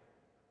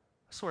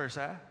 That's where it's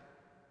at.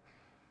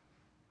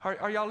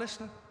 Are y'all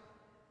listening?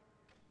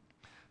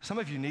 Some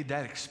of you need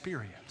that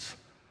experience,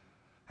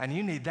 and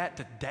you need that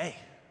today.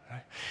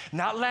 Right?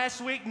 Not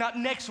last week, not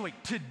next week,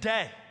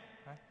 today.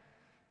 Right?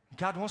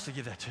 God wants to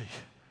give that to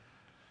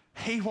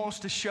you. He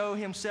wants to show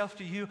himself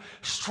to you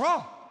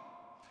strong.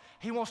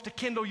 He wants to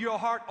kindle your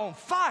heart on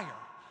fire.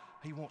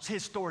 He wants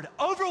his story to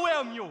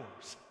overwhelm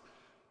yours.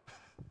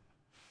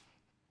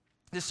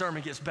 This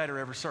sermon gets better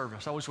every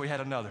service. I wish we had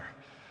another.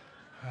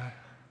 Right?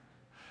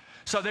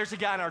 So there's a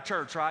guy in our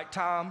church, right?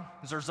 Tom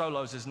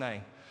Zerzolo is his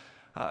name.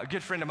 A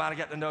good friend of mine, I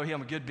got to know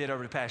him a good bit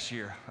over the past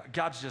year.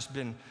 God's just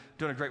been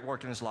doing a great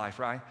work in his life,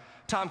 right?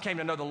 Tom came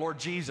to know the Lord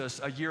Jesus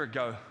a year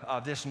ago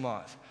this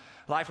month.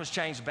 Life was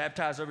changed,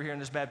 baptized over here in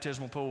this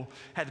baptismal pool.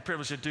 Had the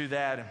privilege to do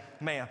that, and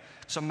man,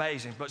 it's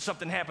amazing. But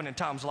something happened in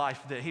Tom's life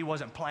that he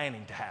wasn't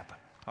planning to happen,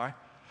 all right?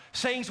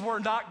 Things were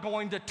not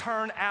going to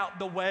turn out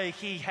the way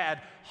he had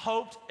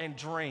hoped and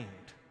dreamed.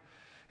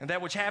 And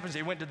that which happens,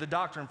 he went to the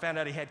doctor and found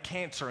out he had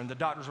cancer, and the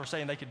doctors were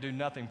saying they could do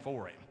nothing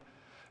for him.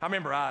 I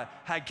remember I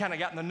had kind of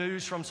gotten the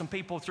news from some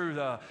people through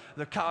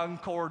the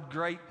Concord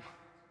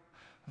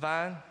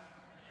grapevine.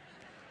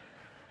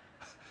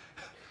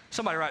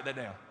 Somebody write that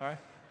down, all right?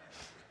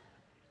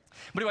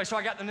 But anyway, so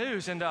I got the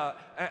news, and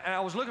I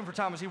was looking for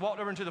Tom as he walked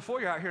over into the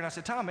foyer out here, and I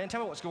said, Tom, man,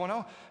 tell me what's going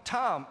on.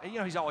 Tom, you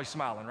know, he's always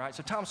smiling, right?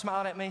 So Tom's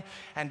smiling at me,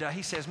 and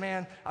he says,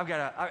 man, I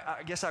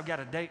guess I've got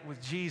a date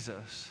with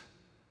Jesus.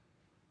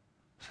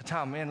 So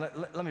Tom, man,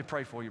 let me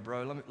pray for you,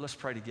 bro. Let's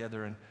pray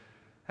together.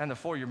 And the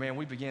foyer, man,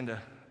 we began to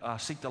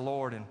seek the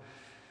Lord. And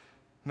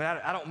man,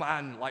 I don't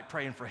mind like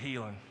praying for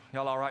healing.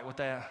 Y'all all right with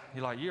that?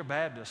 You're like, you're a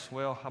Baptist.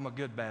 Well, I'm a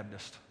good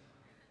Baptist.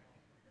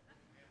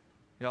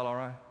 Y'all all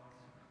right?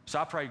 So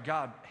I pray,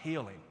 God,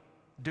 heal him.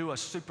 Do a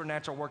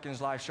supernatural work in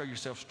his life. Show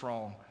yourself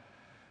strong.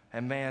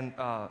 And man,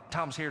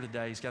 Tom's here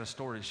today. He's got a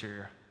story to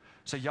share.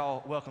 So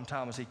y'all welcome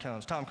Tom as he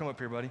comes. Tom, come up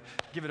here, buddy.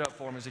 Give it up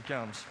for him as he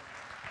comes.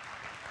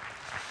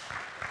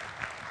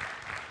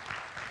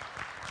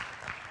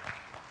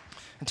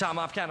 And Tom,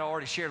 I've kind of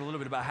already shared a little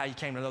bit about how you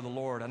came to know the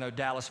Lord. I know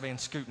Dallas Van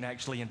Scooten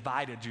actually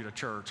invited you to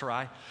church,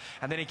 right?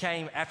 And then he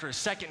came, after his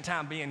second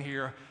time being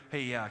here,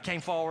 he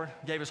came forward,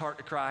 gave his heart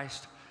to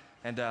Christ.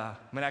 And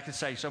man, I could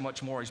say so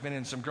much more. He's been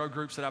in some grow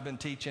groups that I've been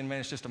teaching.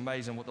 Man, it's just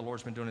amazing what the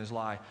Lord's been doing in his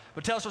life.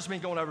 But tell us what's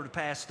been going over the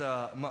past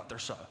month or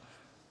so.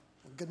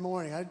 Good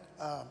morning.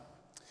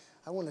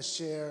 I want to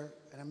share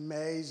an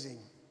amazing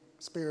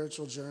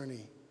spiritual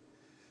journey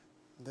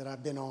that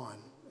I've been on.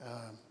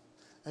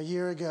 A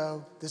year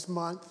ago, this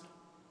month,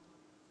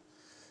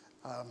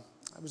 I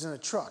was in a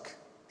truck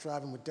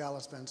driving with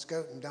Dallas Van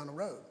Scooten down the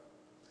road.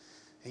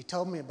 He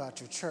told me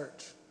about your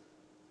church.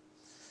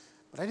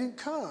 But I didn't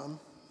come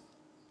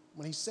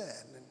when he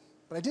said,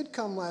 but I did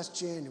come last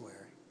January.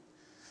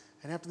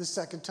 And after the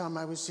second time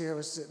I was here, I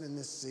was sitting in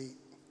this seat.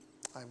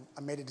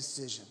 I made a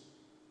decision.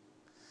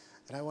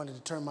 And I wanted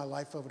to turn my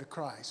life over to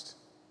Christ.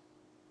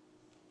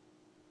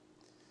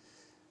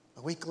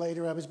 A week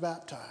later, I was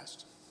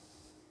baptized.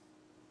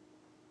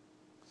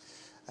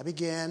 I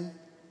began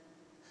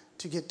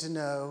to get to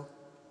know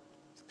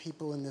the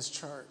people in this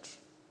church.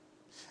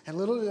 And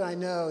little did I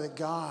know that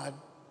God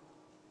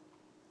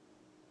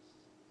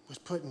was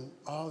putting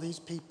all these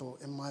people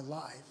in my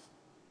life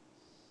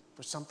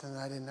for something that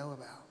I didn't know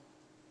about.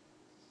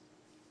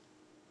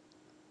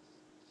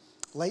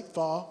 Late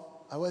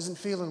fall, I wasn't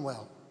feeling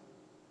well.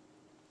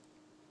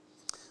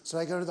 So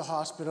I go to the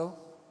hospital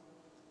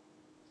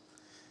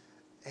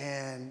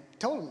and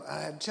told them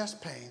I had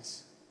chest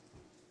pains.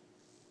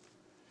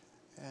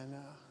 And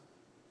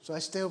so I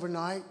stay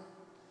overnight.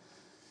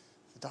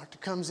 The doctor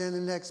comes in the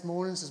next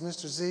morning and says,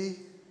 Mr. Z,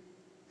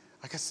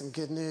 I got some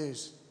good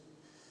news.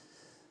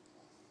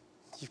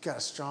 You've got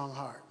a strong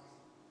heart.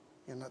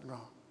 You're nothing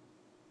wrong.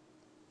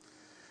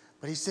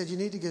 But he said, you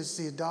need to go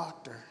see a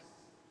doctor.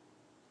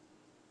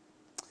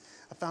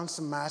 I found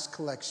some mass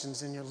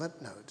collections in your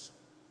lymph nodes.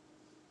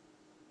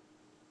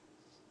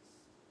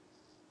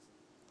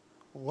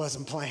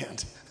 Wasn't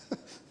planned.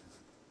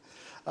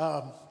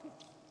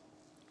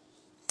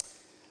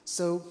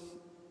 So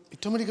he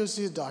told me to go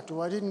see a doctor.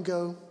 Well, I didn't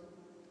go.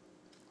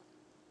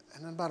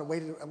 And then I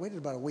waited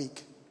about a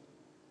week.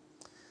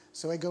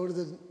 So I go to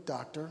the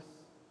doctor,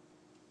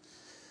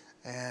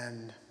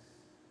 and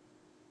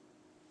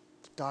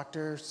the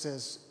doctor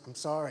says, "I'm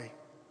sorry.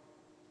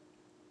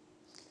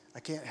 I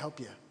can't help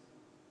you.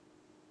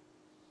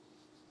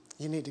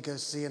 You need to go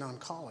see an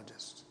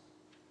oncologist."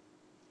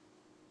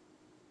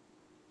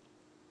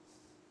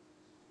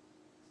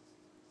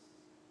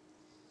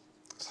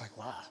 It's like,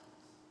 wow.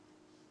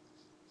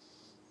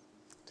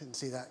 Didn't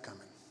see that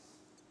coming.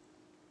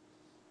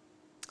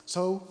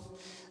 So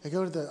I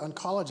go to the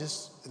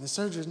oncologist and the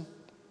surgeon,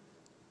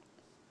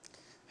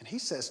 and he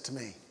says to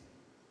me,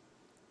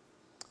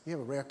 "You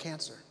have a rare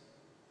cancer.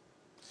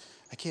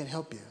 I can't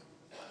help you.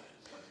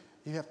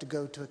 You have to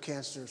go to a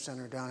cancer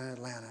center down in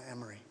Atlanta,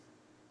 Emory."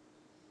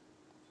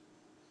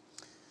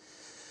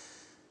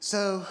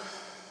 So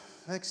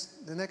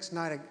the next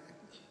night,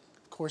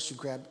 of course, you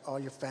grab all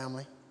your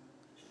family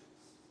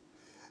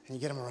and you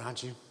get them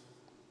around you.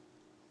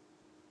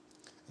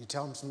 And you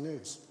tell them some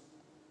news.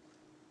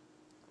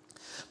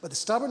 But the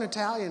stubborn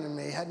Italian in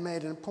me had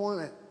made an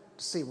appointment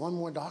to see one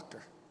more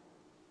doctor.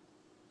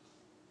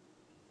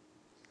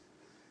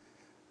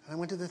 And I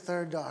went to the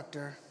third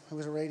doctor, who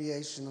was a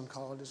radiation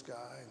oncologist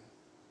guy. And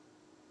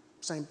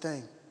same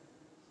thing.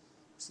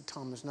 I said,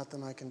 "Tom, there's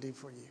nothing I can do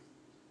for you."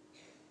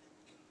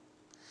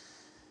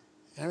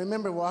 And I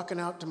remember walking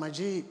out to my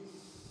Jeep.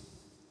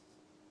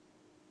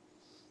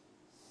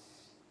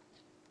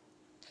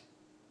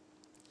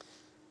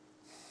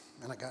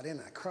 And I got in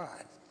and I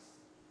cried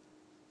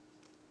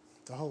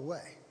the whole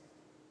way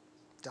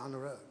down the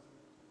road.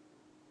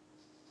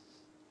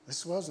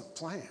 This wasn't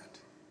planned.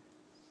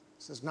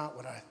 This is not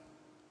what I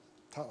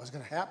thought was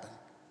going to happen.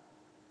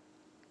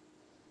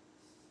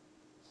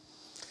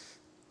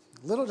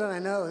 Little did I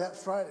know that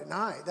Friday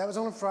night, that was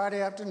on a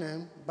Friday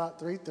afternoon, about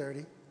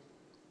 3:30,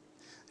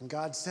 and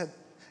God said,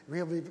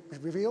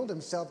 revealed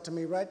himself to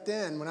me right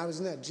then when I was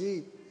in that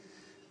Jeep,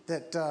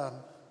 that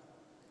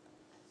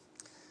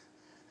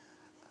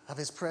of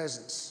his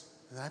presence.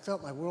 And I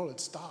felt my world had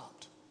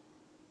stopped.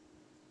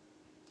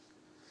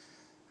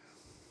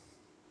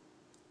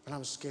 And I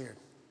was scared.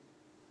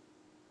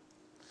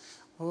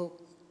 Well,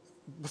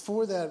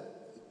 before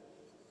that,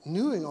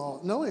 knowing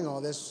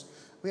all this,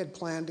 we had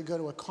planned to go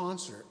to a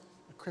concert,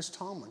 a Chris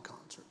Tomlin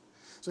concert.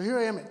 So here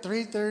I am at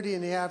 3:30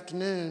 in the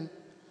afternoon,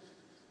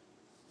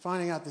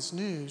 finding out this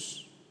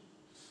news.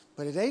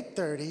 But at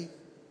 8:30,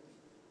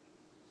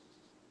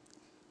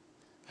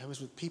 I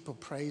was with people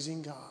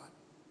praising God,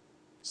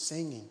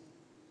 singing,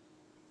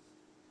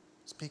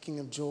 speaking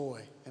of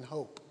joy and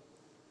hope.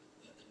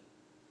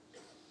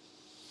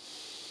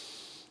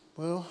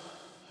 Well,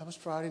 that was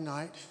Friday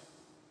night.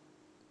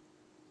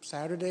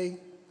 Saturday,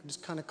 I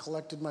just kind of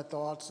collected my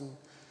thoughts and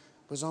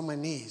was on my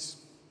knees.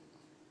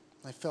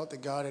 I felt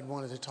that God had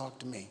wanted to talk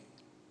to me,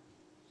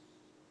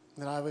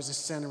 that I was the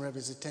center of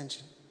his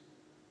attention.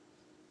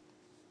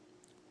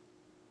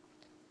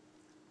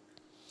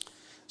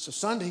 So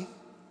Sunday,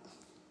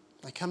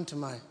 I come to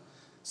my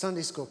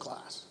Sunday school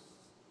class.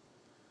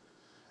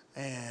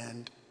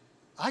 And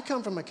I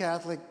come from a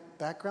Catholic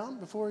background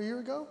before a year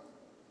ago.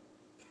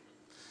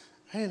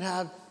 I didn't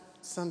have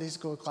Sunday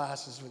school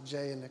classes with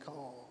Jay and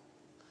Nicole.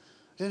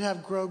 I didn't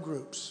have grow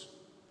groups.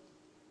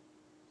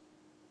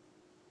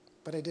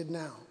 But I did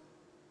now.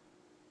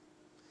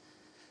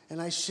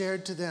 And I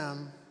shared to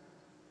them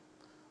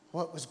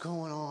what was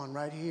going on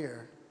right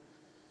here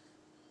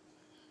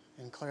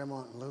in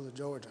Claremont and Lula,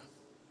 Georgia.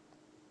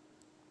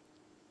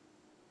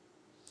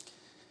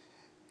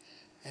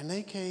 And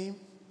they came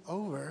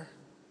over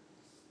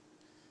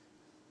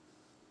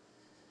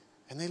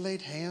and they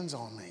laid hands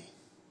on me.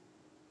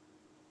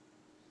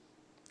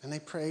 And they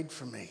prayed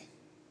for me.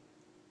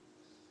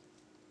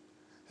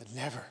 I'd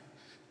never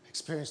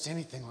experienced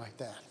anything like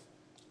that.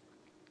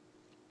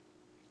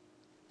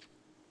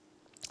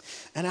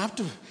 And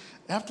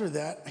after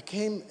that, I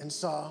came and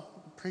saw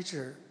a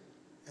preacher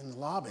in the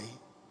lobby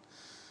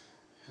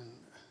and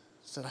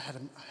said I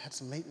had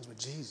some meetings with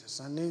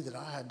Jesus. I knew that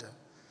I had to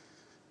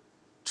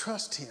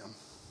trust him.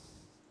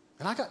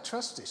 And I got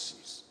trust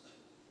issues.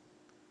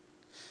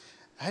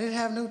 I didn't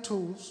have no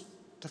tools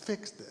to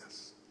fix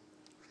this.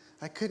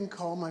 I couldn't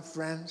call my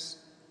friends.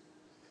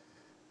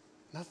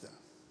 Nothing.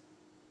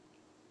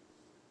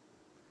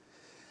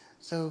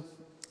 So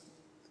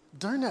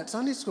during that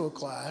Sunday school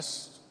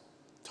class,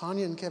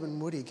 Tanya and Kevin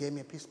Moody gave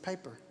me a piece of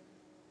paper.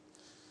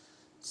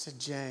 It said,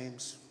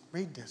 "James,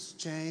 read this.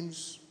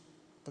 James,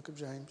 book of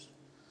James,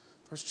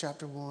 first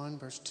chapter 1,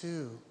 verse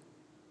 2.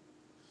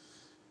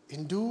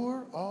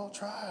 Endure all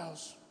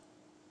trials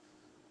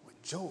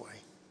with joy."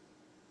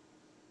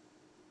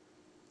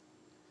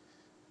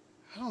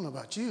 I don't know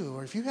about you,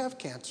 or if you have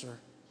cancer,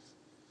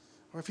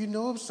 or if you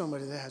know of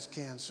somebody that has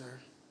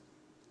cancer.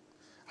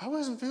 I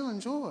wasn't feeling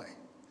joy.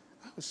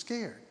 I was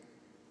scared.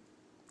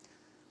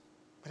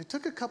 But it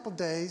took a couple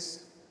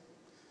days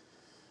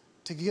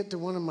to get to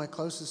one of my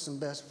closest and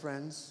best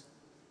friends,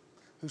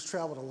 who's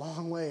traveled a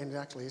long way and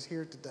actually is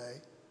here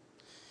today.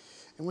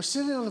 And we're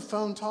sitting on the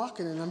phone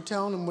talking, and I'm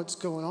telling him what's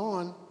going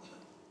on.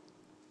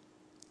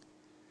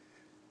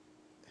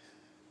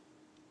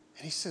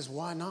 And he says,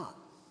 "Why not?"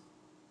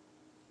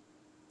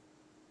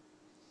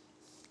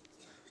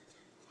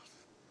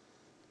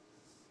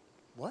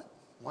 What?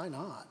 Why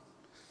not?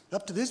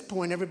 Up to this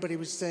point, everybody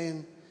was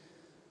saying,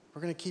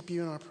 "We're going to keep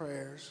you in our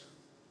prayers.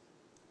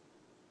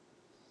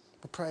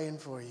 We're praying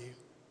for you."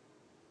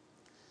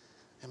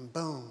 And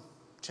boom,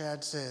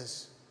 Chad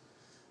says,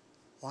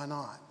 "Why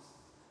not?"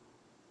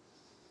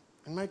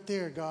 And right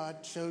there,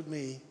 God showed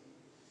me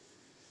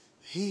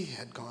he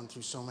had gone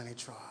through so many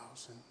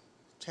trials. And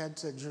Chad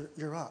said,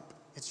 you're up.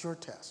 It's your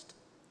test.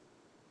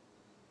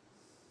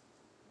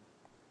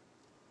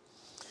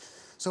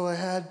 So I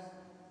had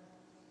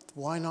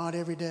why not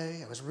every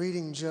day. I was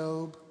reading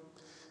Job,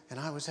 and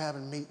I was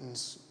having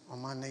meetings on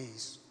my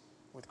knees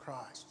with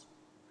Christ.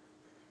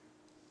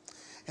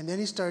 And then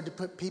he started to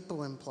put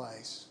people in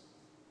place.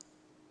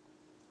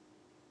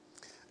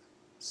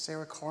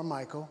 Sarah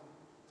Carmichael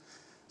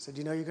said,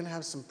 "You know, you're going to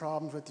have some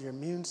problems with your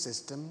immune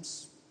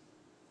systems."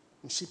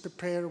 And she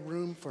prepared a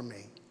room for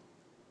me.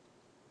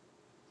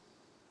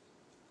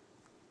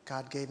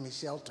 God gave me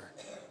shelter.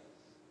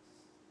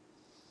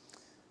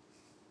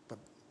 But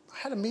I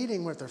had a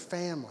meeting with her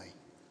family.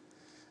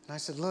 And I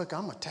said, "Look,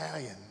 I'm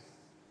Italian."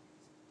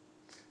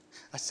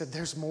 I said,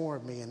 "There's more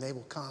of me and they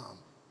will come."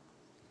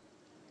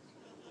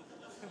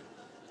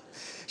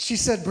 She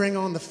said, "Bring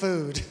on the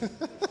food."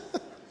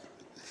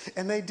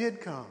 And they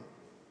did come.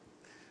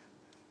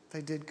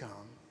 They did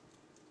come.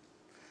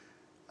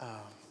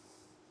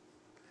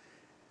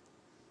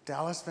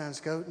 Dallas Van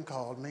Scoten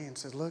called me and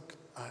said, "Look,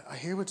 I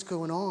hear what's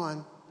going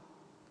on."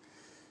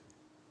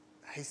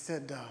 He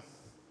said,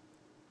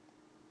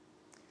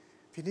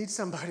 "If you need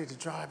somebody to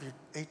drive your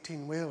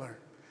 18-wheeler,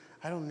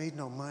 I don't need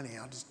no money.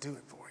 I'll just do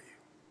it for you,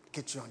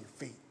 get you on your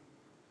feet."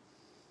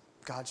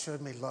 God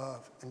showed me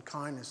love and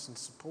kindness and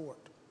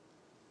support.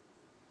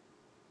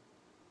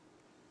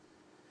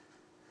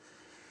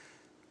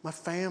 My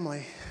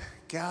family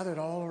gathered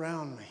all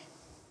around me,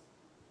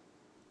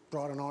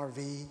 brought an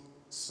RV,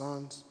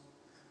 sons,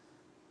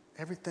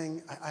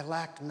 everything. I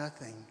lacked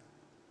nothing.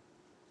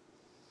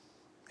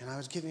 And I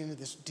was getting into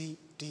this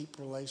deep, deep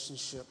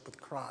relationship with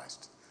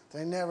Christ that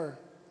I never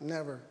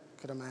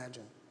could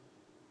imagine.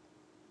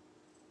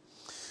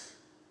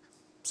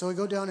 So I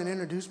go down and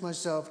introduce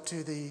myself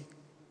to the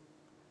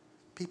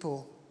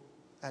people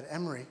at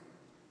Emory.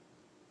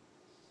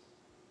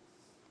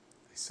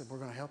 They said, "We're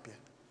going to help you.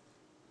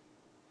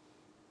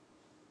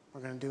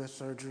 We're going to do a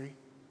surgery."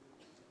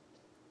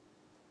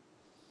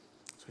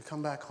 So we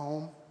come back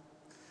home,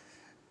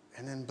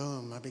 and then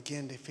boom, I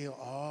begin to feel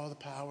all the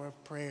power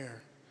of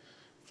prayer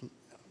from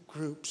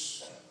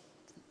groups,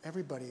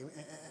 everybody. And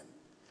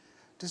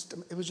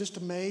it was just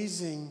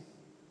amazing.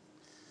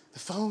 The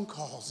phone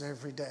calls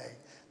every day,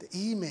 the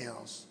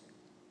emails,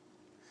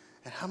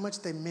 and how much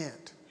they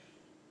meant.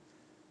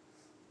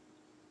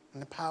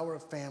 And the power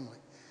of family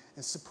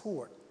and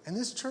support. And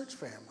this church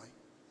family.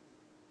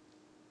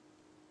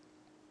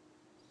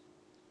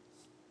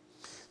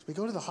 So we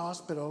go to the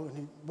hospital, and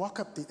you walk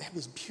up, they have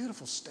these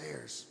beautiful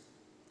stairs.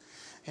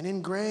 And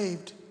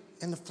engraved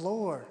in the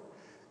floor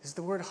is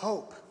the word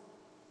hope.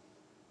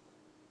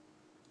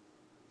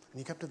 And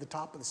you come to the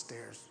top of the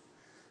stairs.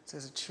 It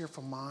says, "A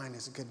cheerful mind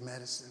is a good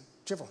medicine.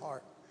 Cheerful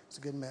heart is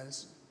a good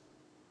medicine."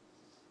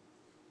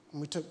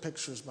 And we took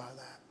pictures by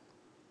that.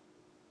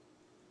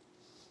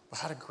 We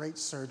had a great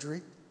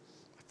surgery.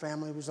 My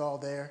family was all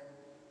there.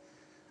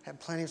 Had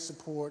plenty of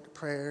support,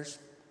 prayers.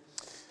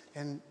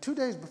 And 2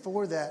 days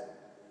before that,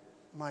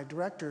 my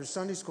director's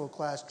Sunday school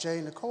class,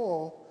 Jay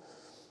Nicole,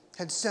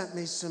 had sent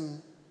me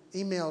some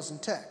emails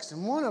and texts.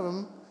 And one of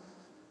them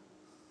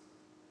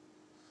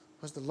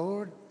was, "The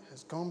Lord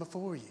has gone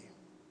before you."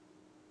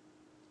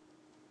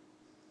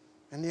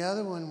 And the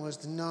other one was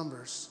the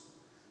Numbers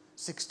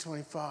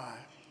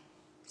 6:25,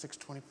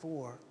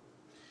 6:24.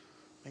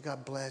 "May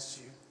God bless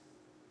you.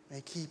 May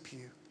He keep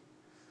you.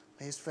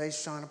 May His face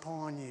shine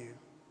upon you.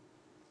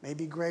 May He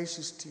be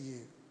gracious to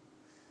you.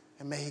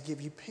 And may He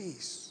give you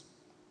peace."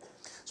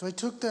 So I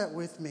took that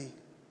with me,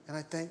 and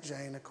I thank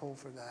Jay and Nicole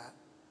for that.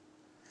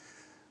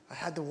 I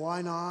had the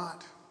why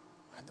not,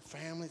 I had the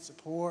family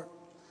support,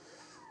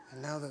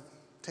 and now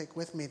take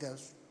with me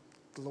those,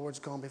 the Lord's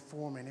gone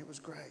before me, and it was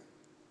great.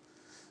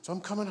 So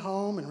I'm coming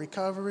home and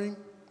recovering.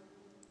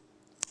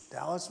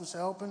 Dallas was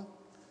helping.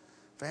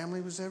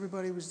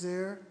 Everybody was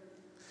there.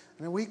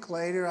 And a week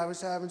later, I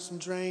was having some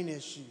drain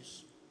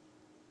issues.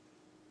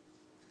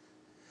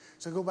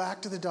 So I go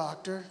back to the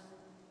doctor.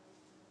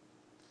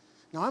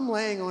 Now I'm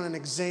laying on an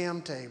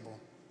exam table.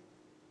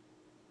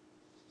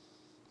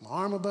 My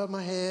arm above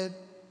my head.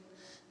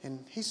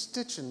 And he's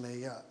stitching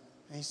me up.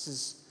 And he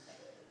says,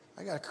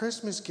 "I got a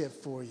Christmas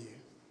gift for you."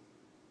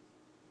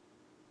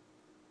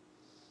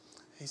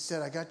 He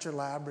said, "I got your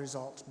lab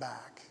results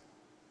back."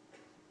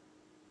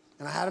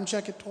 And I had him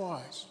check it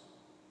twice.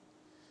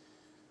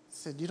 He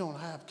said, "You don't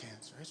have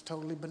cancer. It's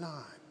totally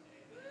benign."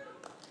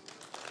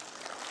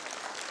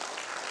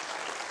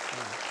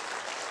 Yeah.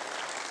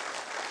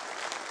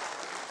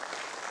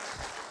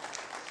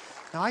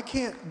 Now, I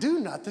can't do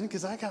nothing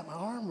because I got my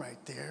arm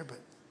right there, but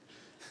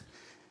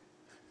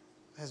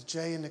as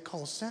Jay and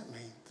Nicole sent me,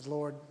 the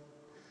Lord,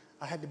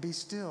 I had to be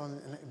still,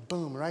 and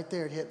boom, right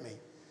there it hit me.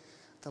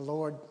 The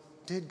Lord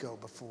did go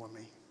before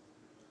me.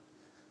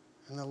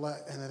 And the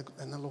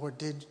Lord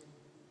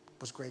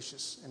was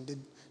gracious and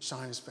did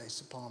shine his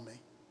face upon me.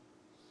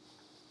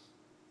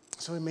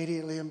 So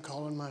immediately I'm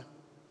calling my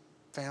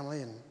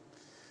family, and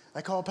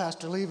I called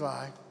Pastor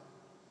Levi.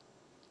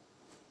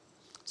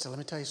 So let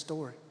me tell you a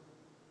story.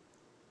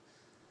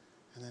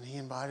 And then he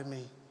invited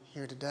me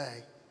here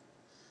today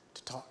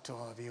to talk to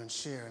all of you and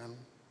share, and I'm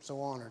so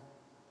honored.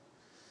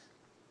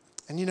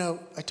 And you know,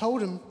 I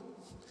told him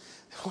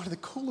one of the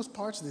coolest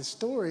parts of this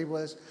story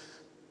was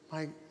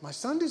my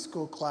Sunday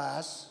school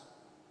class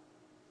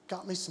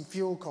got me some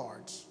fuel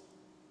cards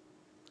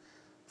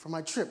for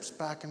my trips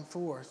back and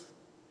forth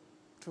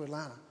to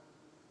Atlanta.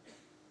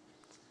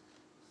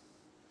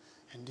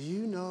 And do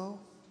you know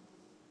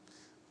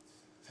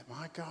that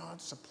my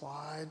God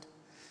supplied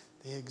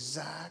the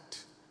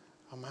exact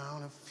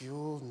amount of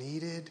fuel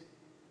needed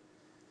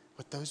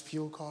with those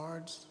fuel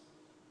cards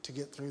to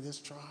get through this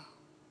trial?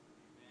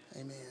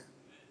 Amen.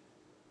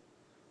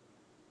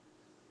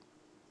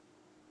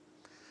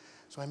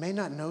 So I may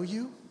not know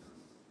you.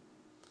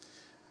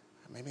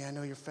 Maybe I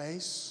know your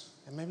face.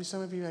 And maybe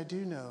some of you I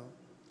do know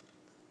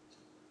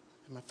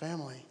in my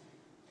family.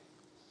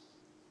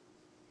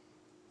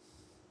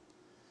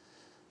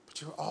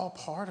 But you're all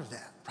part of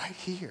that right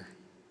here.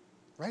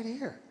 Right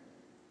here.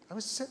 I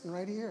was sitting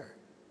right here.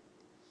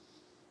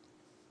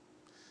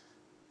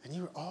 And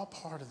you were all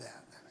part of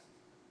that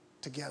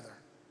together.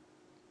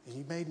 And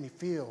you made me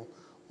feel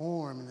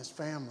warm in this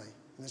family,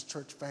 in this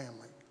church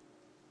family.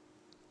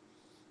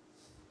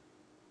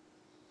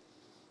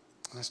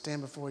 And I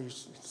stand before you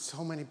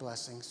so many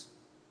blessings.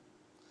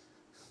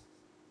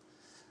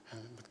 And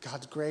with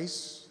God's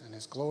grace and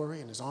his glory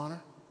and his honor,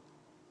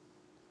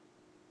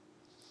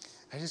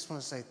 I just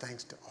want to say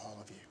thanks to all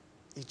of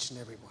you, each and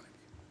every one of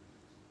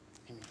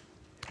you.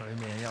 Amen.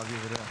 Amen. Y'all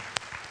give it up.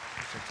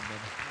 Appreciate you,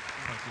 brother.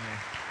 Thank you, man.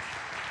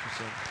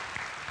 Appreciate it.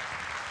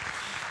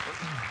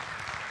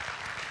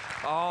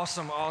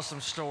 Awesome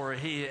story.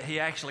 He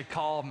actually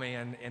called me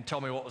and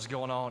told me what was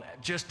going on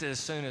just as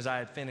soon as I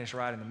had finished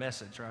writing the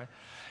message, right?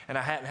 And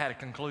I hadn't had a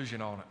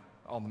conclusion on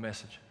the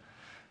message.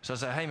 So I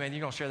said, hey, man,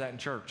 you're going to share that in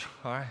church,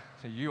 all right?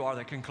 So you are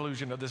the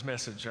conclusion of this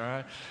message, all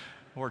right?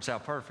 Works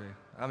out perfect.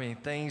 I mean,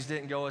 things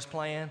didn't go as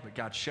planned, but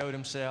God showed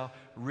himself,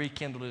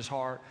 rekindled his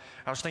heart.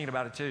 I was thinking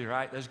about it too,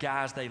 right? Those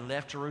guys, they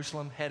left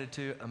Jerusalem, headed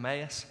to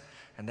Emmaus,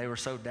 and they were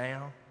so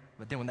down.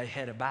 But then when they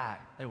headed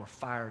back, they were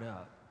fired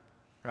up,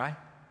 right?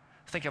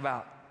 Think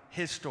about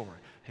his story.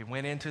 He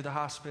went into the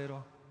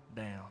hospital,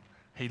 down.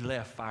 He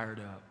left fired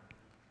up.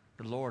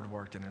 The Lord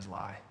worked in his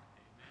life.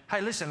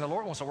 Hey, listen, the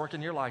Lord wants to work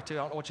in your life too. I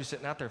don't know what you're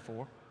sitting out there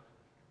for.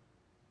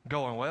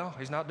 Going, well,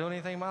 he's not doing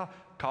anything wrong.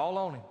 Call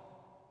on him.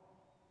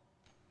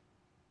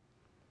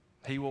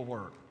 He will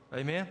work.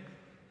 Amen?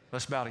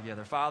 Let's bow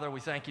together. Father, we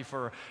thank you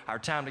for our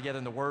time together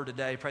in the Word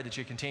today. Pray that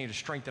you continue to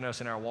strengthen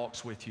us in our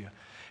walks with you.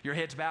 Your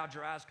heads bowed,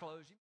 your eyes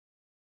closed.